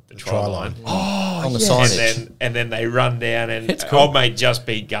starts on the try line. on the yes. signage. And then they run down, and It's cool. old mate just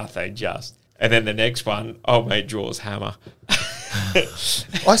beat Gutho just. And then the next one, old mate draws hammer.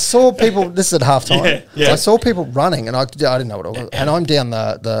 I saw people. This is at halftime. Yeah. I saw people running, and I didn't know what it was. And I'm down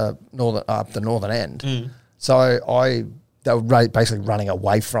the northern end, so they were basically running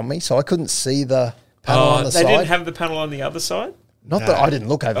away from me, so I couldn't see the panel on the they side. didn't have the panel on the other side? Not that I didn't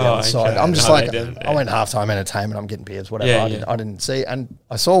look over the other side. okay. I'm just No, like, they didn't, I went halftime entertainment. I'm getting beers, whatever. Yeah, I didn't see, and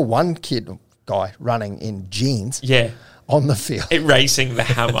I saw one guy running in jeans. Yeah. On the field, Racing the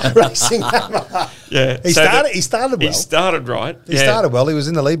hammer. racing. Yeah. He started well. He started right. He started well. He was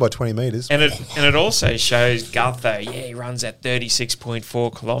in the lead by 20 metres. And it also shows Gutho, he runs at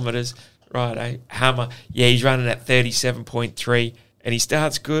 36.4 kilometres. Right, Hammer, he's running at 37.3, and he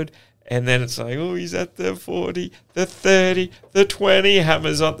starts good. And then it's like, oh, he's at the 40, the 30, the 20.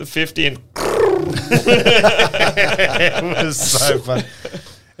 Hammer's on the 50, and It was so fun.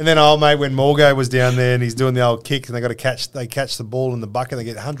 And then old mate, when Morgo was down there and he's doing the old kick and they catch the ball in the bucket, they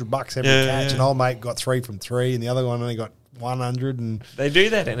get $100 every catch. yeah. And old mate got 3 from 3 and the other one only got 100. And they do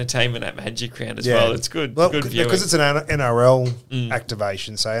that entertainment at Magic Round as well. It's good. Well, good viewing. because it's an NRL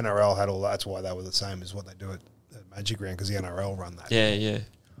activation. So NRL had all that. That's why they were the same as what they do at Magic Round, because the NRL run that. Yeah.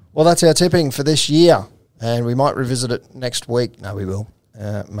 Well, that's our tipping for this year, and we might revisit it next week. No, we will.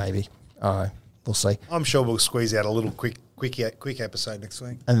 Maybe. We'll see. I'm sure we'll squeeze out a little quick episode next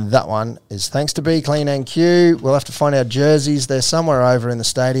week. And that one is thanks to Be Clean NQ. We'll have to find our jerseys. They're somewhere over in the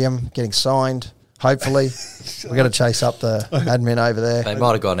stadium getting signed, hopefully. We've got to chase up the admin over there. They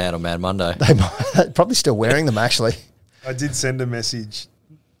might have gone out on Mad Monday. They're probably still wearing them, actually. I did send a message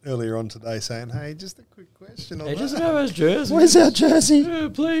earlier on today saying, hey, just a quick question on He that. doesn't have his jersey. Where's our jersey?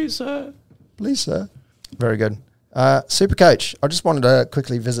 Please, sir. Please, sir. Very good. Supercoach, I just wanted to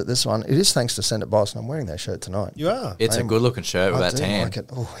quickly visit this one. It is thanks to Send It Boss, and I'm wearing that shirt tonight. You are. It's a good looking shirt with I that do tan. like it.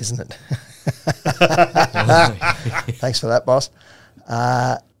 Oh, isn't it? Thanks for that, boss.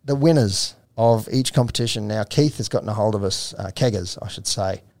 The winners of each competition. Now, Keith has gotten a hold of us, Keggers, I should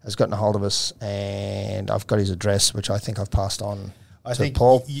say, has gotten a hold of us, and I've got his address, which I think I've passed on I to think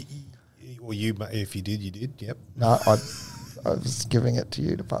Paul. If you did, yep. No, I was giving it to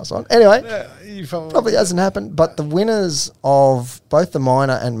you to pass on. Anyway, probably hasn't happened, but the winners of both the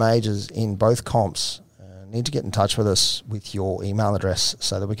minor and majors in both comps need to get in touch with us with your email address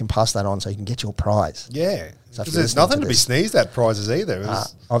so that we can pass that on so you can get your prize. Yeah. So if Because you're there's listening nothing to to be this- sneezed at prizes either. It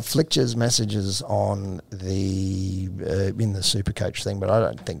was- I've flicked his messages on the in the Supercoach thing, but I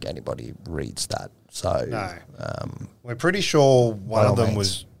don't think anybody reads that. So No. We're pretty sure one by of all them means.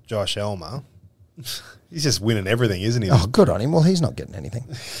 was Josh Elmer. He's just winning everything, isn't he? Oh, good on him. Well, he's not getting anything.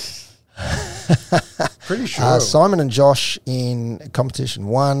 Pretty sure. Simon and Josh in competition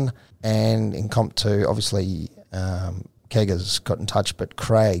 1 and in comp 2, obviously Keggers got in touch, but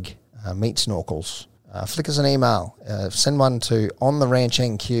Craig, Meat Snorkels, flick us an email. Send one to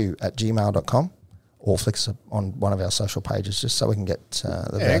ontheranchnq@gmail.com or flick us on one of our social pages just so we can get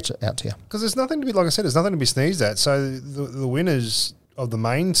the voucher out to you. Because there's nothing to be, like I said, there's nothing to be sneezed at. So the winners of the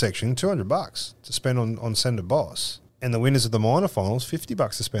main section, $200 to spend on Send a Boss. And the winners of the minor finals,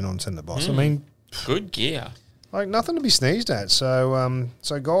 $50 to spend on Send a Boss. I mean, good gear. like nothing to be sneezed at. So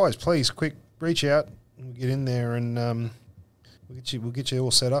so guys, please quick reach out and get in there and we'll get you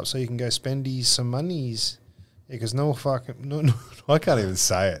all set up so you can go spendy some monies. Yeah, because no, I can't even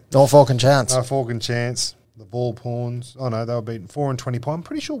say it. Norfolk and Chance. No fork and chance. The ball pawns. Oh no, they were beating 4 and 20 pies. I'm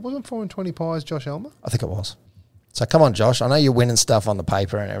pretty sure it wasn't 4 and 20 pies, Josh Elmer. I think it was. So come on, Josh. I know you're winning stuff on the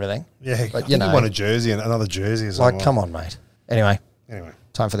paper and everything. Yeah, But, I you think know. he won a jersey and another jersey or something. Like, come on, mate. Anyway, Anyway.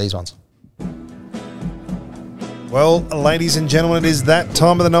 time for these ones. Well, ladies and gentlemen, it is that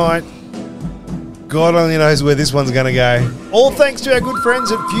time of the night. God only knows where this one's going to go. All thanks to our good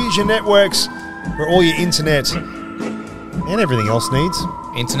friends at Fusion Networks for all your internet and everything else needs.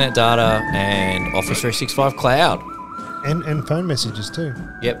 Internet data and Office 365 Cloud. And phone messages too.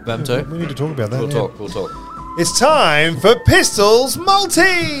 Yep, them too. We need to talk about that. We'll talk. It's time for Pistols Multi.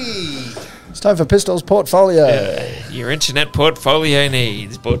 It's time for Pistols Portfolio. Your internet portfolio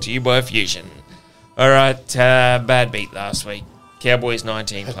needs, brought to you by Fusion. All right, bad beat last week. Cowboys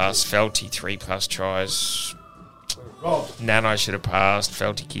 19 plus, Felty 3 plus tries. Nano should have passed.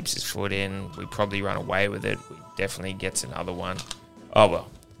 Felty keeps his foot in. We probably run away with it. We definitely gets another one. Oh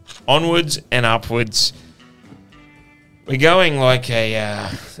well. Onwards and upwards. We're going like a.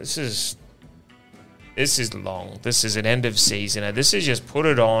 This is long. This is an end of season. This is just put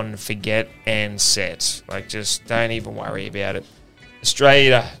it on, forget, and set. Like, just don't even worry about it.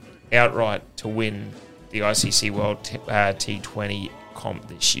 Australia outright to win the ICC World T20 comp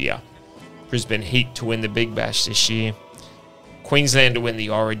this year. Brisbane Heat to win the Big Bash this year. Queensland to win the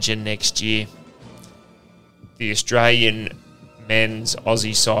Origin next year. The Australian men's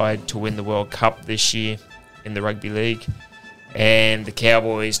Aussie side to win the World Cup this year in the Rugby League. And the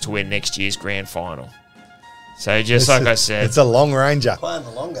Cowboys to win next year's Grand Final. So just like I said, It's a long ranger. Playing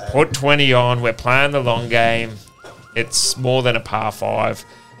the long game. put 20 on. We're playing the long game. It's more than a par 5.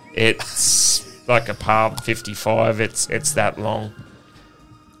 It's like a par 55. It's that long.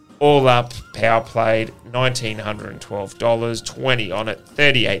 All up, power played, $1,912. 20 on it,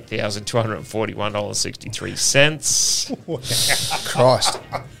 $38,241.63. Christ.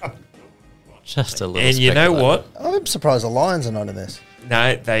 Just a little. And you know speculative. what? I'm surprised the Lions are not in this.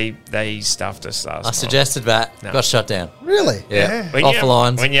 No, they stuffed us last I night. suggested that. No. Got shut down. Really? Yeah. When Off you the have-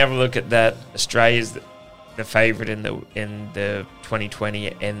 lines. When you have a look at that, Australia's the favourite in the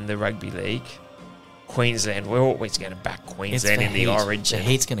 2020 and the Rugby League. Queensland, we're always going to back It's Queensland in the heat. Origin. The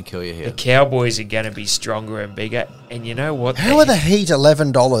heat's going to kill you The here. Cowboys are going to be stronger and bigger. And you know what? How are the Heat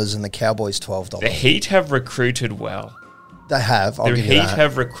 $11 and the Cowboys $12? The Heat have recruited well. They have. I'll The give you Heat that.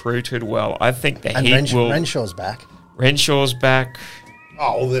 have recruited well. I think the And Heat will. Renshaw's back. Renshaw's back.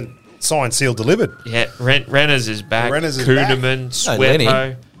 Oh, well then, signed, sealed, delivered. Yeah, Renners is back. Renners is back. Kuhneman, Lenny.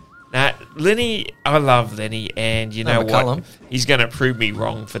 Swepo. Nah, Lenny, I love Lenny, and you know McCullum. what? He's going to prove me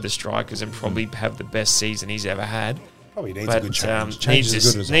wrong for the Strikers and probably have the best season he's ever had. Probably needs But a good change. Change needs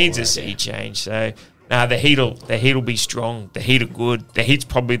is good as needs a always. sea change. So, the Heat'll be strong. The Heat are good. The Heat's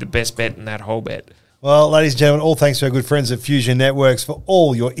probably the best bet in that whole bet. Well, ladies and gentlemen, all thanks to our good friends at Fusion Networks for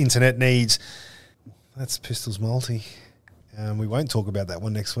all your internet needs. That's Pistols Multi. We won't talk about that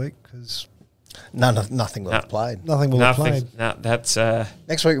one next week because Nothing will No. have played. nothing will have played. No, that's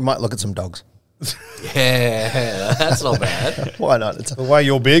Next week we might look at some dogs. Yeah, that's not bad. Why not? It's The way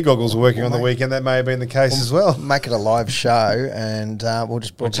your beer goggles were working on the weekend, that may have been the case as well. make it a live show and we'll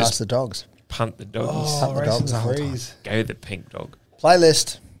just broadcast just- the dogs. punt the doggies. Punt the dogs the whole time. Go the pink dog.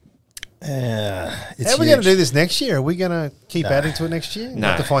 Playlist. It's How are we going to do this next year? Are we going to keep adding to it next year? We'll No.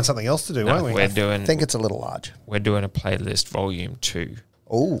 have to find something else to do, No, won't we? we're I doing think it's a little large. we're doing a playlist volume 2.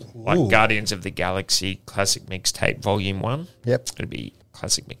 Oh, Like Ooh. Guardians of the Galaxy Classic Mixtape Volume 1. yep. It'll be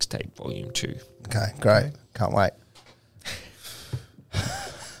Classic Mixtape Volume 2. Okay, great. Can't wait.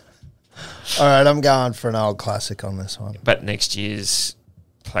 All right, I'm going for an old classic on this one. But next year's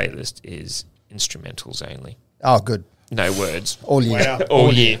playlist is instrumentals only. Oh, good. No words. All year. Wow.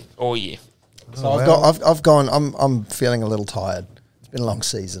 All year. All year. So I've gone. I'm feeling a little tired. It's been a long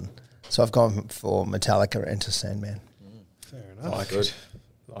season, so I've gone for Metallica Enter Sandman. Fair enough. Like it.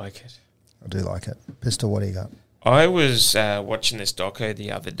 Like it. I do like it. Pistol, what do you got? I was watching this doco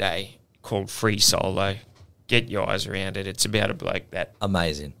the other day called Free Solo. Get your eyes around it. It's about a bloke that,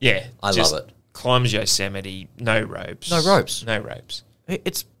 Amazing. yeah. I just love it. climbs Yosemite, no ropes. No ropes. No ropes.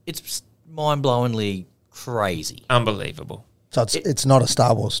 It's mind-blowingly crazy. Unbelievable. So it's not a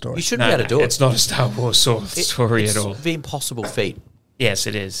Star Wars story. You shouldn't be able to do it. It's not a Star Wars story It's at all. the impossible feat. Yes,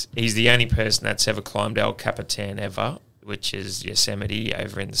 it is. He's the only person that's ever climbed El Capitan ever, which is Yosemite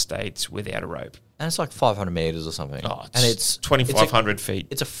over in the States, without a rope. And it's like 500 meters or something. Oh, and it's 2,500 feet.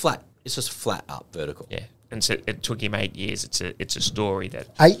 It's just flat up vertical. Yeah, and so it took him 8 years. It's a story that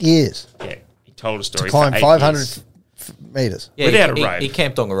 8 years he told a story to climb for 8 500 years. meters. Yeah, Without he, a rope. He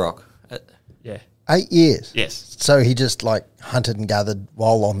camped on a rock. Yeah. 8 years. Yes. So he just like hunted and gathered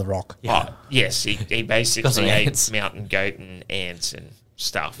while on the rock. Yeah. Oh, yes. He Got some basically ate ants. mountain goat and ants and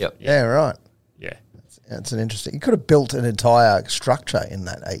stuff. Yep. Yeah, right. Yeah. That's an interesting. He could have built an entire structure in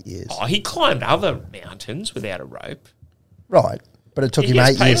that 8 years. Oh, he climbed other mountains without a rope. Right. But it took He him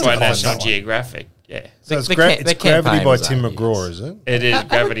gets 8 paid years to by climb National that one. Geographic. Yeah. So it's, The it's Gravity campaign by was Tim 8 McGraw, years. is it? It is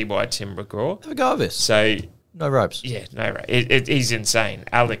Gravity by Tim McGraw. Have a go of this. So, No ropes. yeah, no, right. He's insane.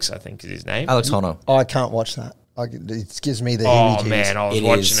 Alex, I think, is his name. Alex Honno. I can't watch that. It gives me the Oh, heebie-jeebies. man. I was It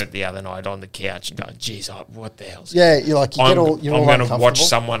watching is. it the other night on the couch and going, geez, what the hell's Yeah, you're like, you I'm get all, you're all going to uncomfortable. watch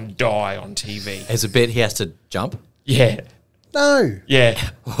someone die on TV. There's a bit he has to jump. Yeah. No. Yeah.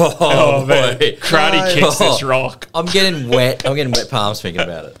 Oh, man. boy. Karate No. kicks this rock. I'm getting wet. I'm getting wet palms thinking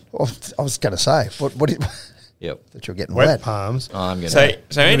about it. Well, I was going to say, what did, Yep. that you're getting Wet wet. palms. I'm getting So, wet.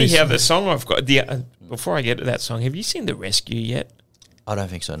 so anyhow, the song I've got, before I get to that song, have you seen The Rescue yet? I don't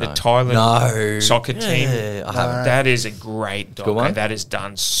think so, no. The Thailand soccer team? Yeah, I haven't. That is a great Good doco. one? That is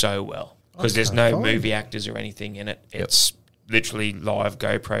done so well. Because there's no fine. movie actors or anything in it. It's literally live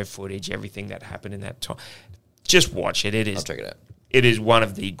GoPro footage, everything that happened in that time. Just watch it. I'll check it out. It is one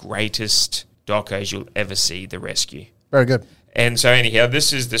of the greatest docos you'll ever see, The Rescue. Very good. And so anyhow,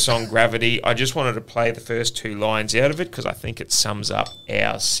 this is the song Gravity. I just wanted to play the first two lines out of it because I think it sums up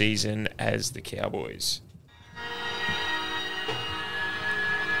our season as the Cowboys.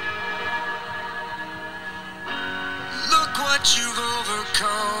 Look what you've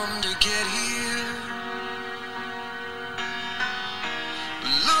overcome to get here.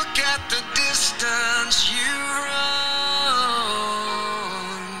 Look at the distance you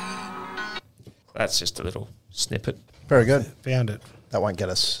run. That's just a little snippet. Very good. Found it. That won't get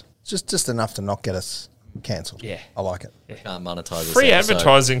us. Just enough to not get us cancelled. Yeah. I like it. Can't monetize this Free episode.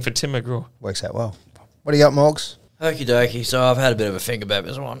 advertising for Tim McGraw. Works out well. What do you got, Morgs? Okie dokie. So I've had a bit of a think about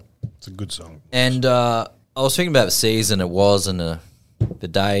this one. It's a good song. And I was thinking about the season it was and the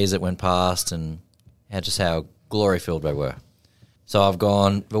days that went past and how glory-filled they were. So I've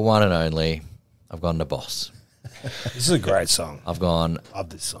gone, the one and only, I've gone The Boss. This is a great song. I've gone Love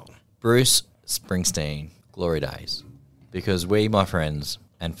this song. Bruce Springsteen, Glory Days. Because we, my friends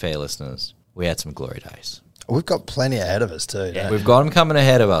and fair listeners, we had some glory days. We've got plenty ahead of us too. don't we? We've got them coming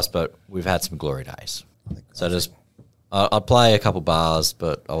ahead of us, but we've had some glory days. So just, I'll play a couple bars,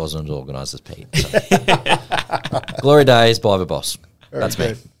 but I wasn't as organised as Pete. So. Glory Days by The Boss. That's me.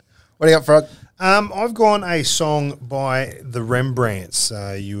 good. What do you got, Frog? I've gone a song by the Rembrandts.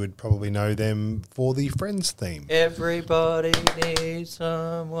 You would probably know them for the Friends theme. Everybody needs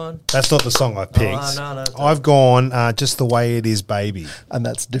someone. That's not the song I've picked. no. I've gone Just the Way It Is, Baby. And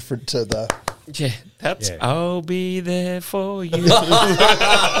that's different to the. Yeah, that's Yeah. I'll be there for you.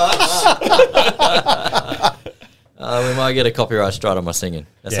 We might get a copyright strike on my singing.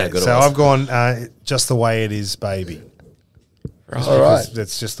 That's how good so it was. I've gone Just the Way It Is, Baby. All right.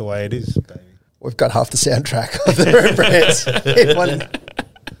 That's just the way it is, baby. We've got half the soundtrack of the Rembrandts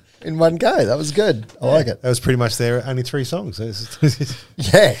in one go. That was good. I like it. That was pretty much there. Only 3 songs.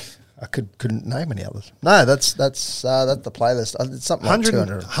 Yeah. I couldn't name any others. No, that's the playlist. It's something like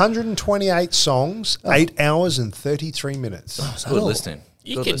 200. 128 songs, 8 hours and 33 minutes. Good listening.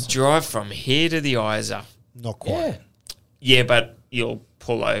 You Good can listening. drive from here to the Isa. Not quite. Yeah. Yeah, but you'll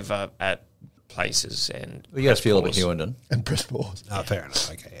pull over at places and We got to feel a bit pause. Hewenden. And press pause. Oh, fair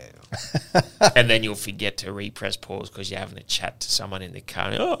enough. Okay, yeah. And then you'll forget to repress pause because you're having a chat to someone in the car.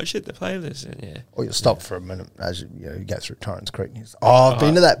 And, oh, shit, the playlist. And yeah. Or you'll stop for a minute as you go through Torrens Creek. And you say, I've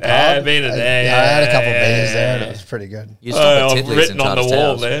been to that pub. I've been to there, I had a yeah, couple yeah, beers there and yeah. it was pretty good. You stop at I've Titley's in written on the Charters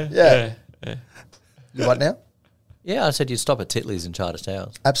wall Towers. there. Yeah. You what now? Yeah, I said you'd stop at Titley's in Charters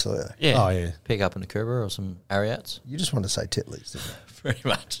Towers. Absolutely. Yeah. Oh, yeah. Pick up in the Kruger or some Ariats. You just want to say Titley's, didn't you? Pretty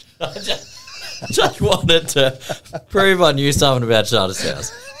much. I just wanted to prove I knew something about Charters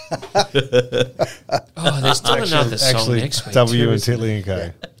Towers. Oh, there's still another song Actually, next week. W too, and isn't Titley and Co.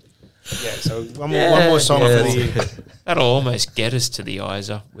 Yeah, so one Yeah, more song yeah, for that's the... That'll almost get us to the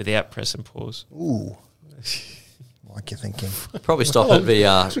Isa without pressing pause. Ooh. Like you're thinking. Probably stop at the go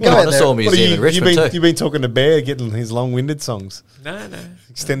out Dinosaur there. What are Museum in Richmond you've too. been talking to Bear, getting his long-winded songs. No.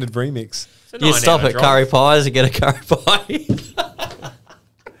 Extended remix. It's a You stop 9-hour at drive. curry pies and get a curry pie.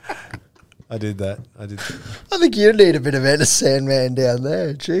 I did that. I think you need a bit of Enter Sandman down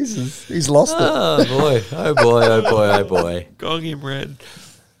there. Jesus, he's lost it. Oh boy! Oh boy! Oh boy! Oh boy! Gong him red.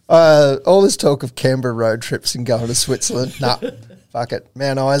 All this talk of Canberra road trips and going to Switzerland. Nah, fuck it.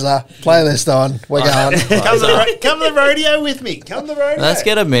 Mount Isa, playlist on. We're going. Come to the rodeo with me. Come to the rodeo. Let's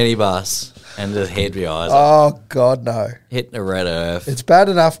get a minibus and just head behind. Oh, God, no. Hitting the red earth. It's bad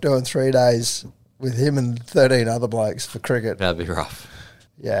enough doing 3 days with him and 13 other blokes for cricket. That'd be rough.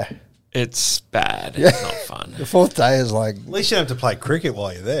 Yeah. It's bad. It's not fun. The 4th day is like, At least you don't have to play cricket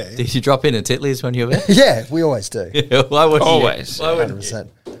while you're there. Did you drop in at Titley's when you were there? yeah, we always do. Why wouldn't Always. You? Why wouldn't 100%.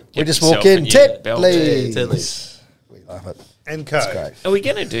 We Get just yourself walk in, a new belt. Titley's. Titley's. We love it. And It's Co.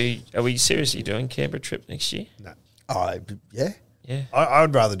 great. Are we seriously doing Canberra trip next year? No. Yeah. Yeah. I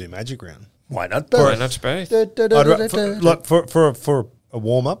would rather do Magic Round. Why not? Why not both? For a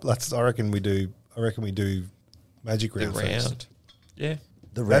warm up, I reckon we do Magic The Round first. round. Yeah.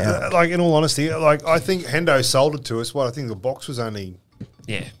 The round. Like in all honesty, like I think Hendo sold it to us. What I think the box was only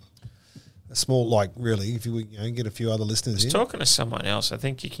Yeah. a small, like really, if you get a few other listeners in. Talking to someone else, I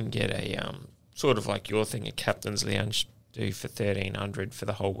think you can get a sort of like your thing, a captain's lounge do for 1,300 for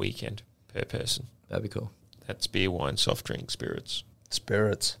the whole weekend per person. That'd be cool. That's beer, wine, soft drink, spirits.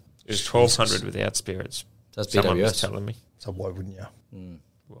 Spirits. It was 1,200 without spirits. That's Someone was BWS. telling me. So why wouldn't you?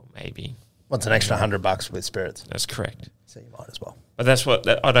 Well, maybe What's an extra $100 with spirits? that's correct. So you might as well. But that's what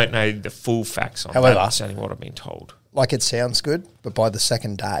I don't know the full facts on. However- that. That's only what I've been told. Like it sounds good, but by the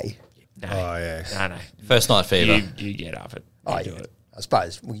second day, No, Oh, yeah. no. First night fever. You get up it. You I do it.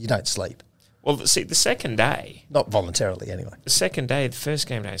 suppose you don't sleep. Well, see, the second day, Not voluntarily, anyway. the first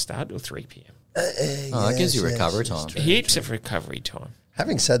game don't start till 3 p.m. Oh, that gives you recovery time. Heaps of recovery time.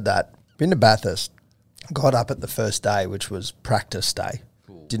 Having said that, been to Bathurst, got up at the first day, which was practice day.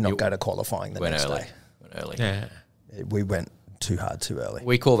 Did not go to qualifying the Went next early. day. Went early. Yeah. We went too hard, too early.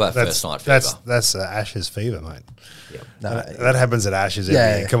 We call that That's first night fever. that's Ashes fever, mate. No, That happens at Ashes every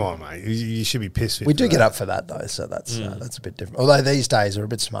Yeah, year. yeah. Come on, mate. You should be pissed. we do get up for that though, so that's a bit different. Although these days are a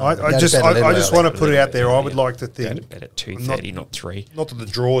bit smarter. I just want to put it out there. I would like to Go to think, bed at 2:30, not 3. not that the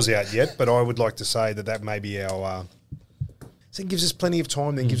draw's out yet, but I would like to say that may be our. So it gives us plenty of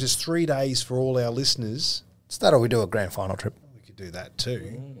time. Then gives us 3 days for all our listeners. It's that, or we do a grand final trip. We could do that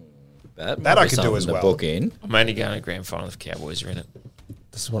too. That That might I be could do something as to well. Book in. I'm only going to grand final if Cowboys are in it.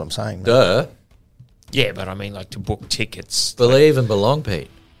 This is what I'm saying. Duh. Yeah, but I mean, like to book tickets. Believe and belong, Pete.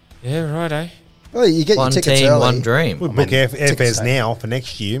 Yeah, right, eh? Well, you get One your tickets team, early. one dream. We'll I book mean, airfares tickets now for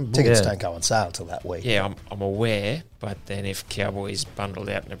next year. Tickets Yeah. don't go on sale till that week. Yeah, I'm aware, but then if Cowboys bundled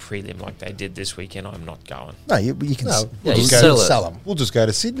out in a prelim like they did this weekend, I'm not going. No, you can No, yeah, you you can sell it. sell them. We'll just go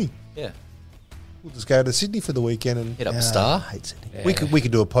to Sydney. Yeah. We'll just go to Sydney for the weekend, and Hit up I a star. hate Sydney. Yeah. we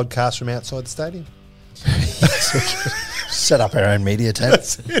could do a podcast from outside the stadium. Set up our own media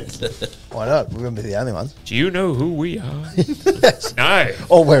tent. Why not? We wouldn't be the only ones. Do you know who we are? No.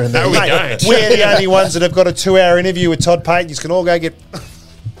 Or we're in the No, we heat. don't. We're the only ones that have got a 2-hour interview with Todd Payton. You can all go get.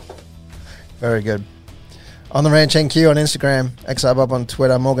 Very good. On the Ranch NQ on Instagram, XRBob on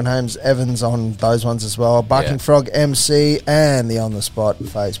Twitter, Morgan Holmes Evans on those ones as well, Barking Yeah. Frog MC, and the On the Spot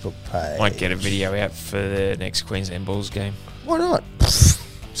Facebook page. Might get a video out for the next Queensland Bulls game. Why not?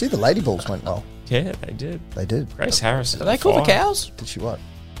 See, the Lady Bulls went well. Yeah, they did. They did. Grace Harris. Are they called the cows? Did she what?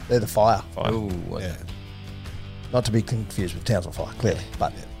 They're the Fire. Ooh, okay. Yeah. Not to be confused with Towns on Fire, clearly.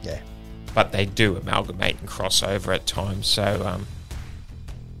 But, yeah. But they do amalgamate and cross over at times. So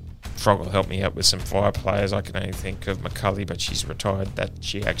Frog will help me out with some Fire players. I can only think of McCulley, but she's retired. That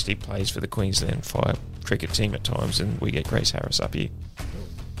she actually plays for the Queensland Fire cricket team at times, and we get Grace Harris up here.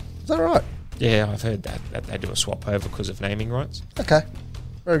 Is that all right? Yeah, I've heard that they do a swap over because of naming rights. Okay.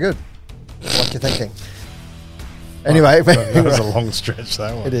 Very good. Like you're thinking. Anyway, That was a long stretch,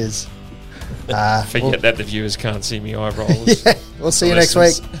 that one. it is. Forget that the viewers can't see me eye rolls. Yeah, we'll see you next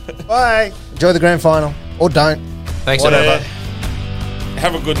week. Bye. Enjoy the grand final. Or don't. Thanks, Whatever. everyone.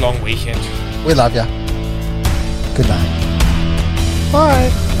 Have a good long weekend. We love you. Good night.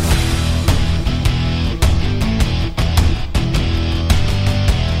 Bye.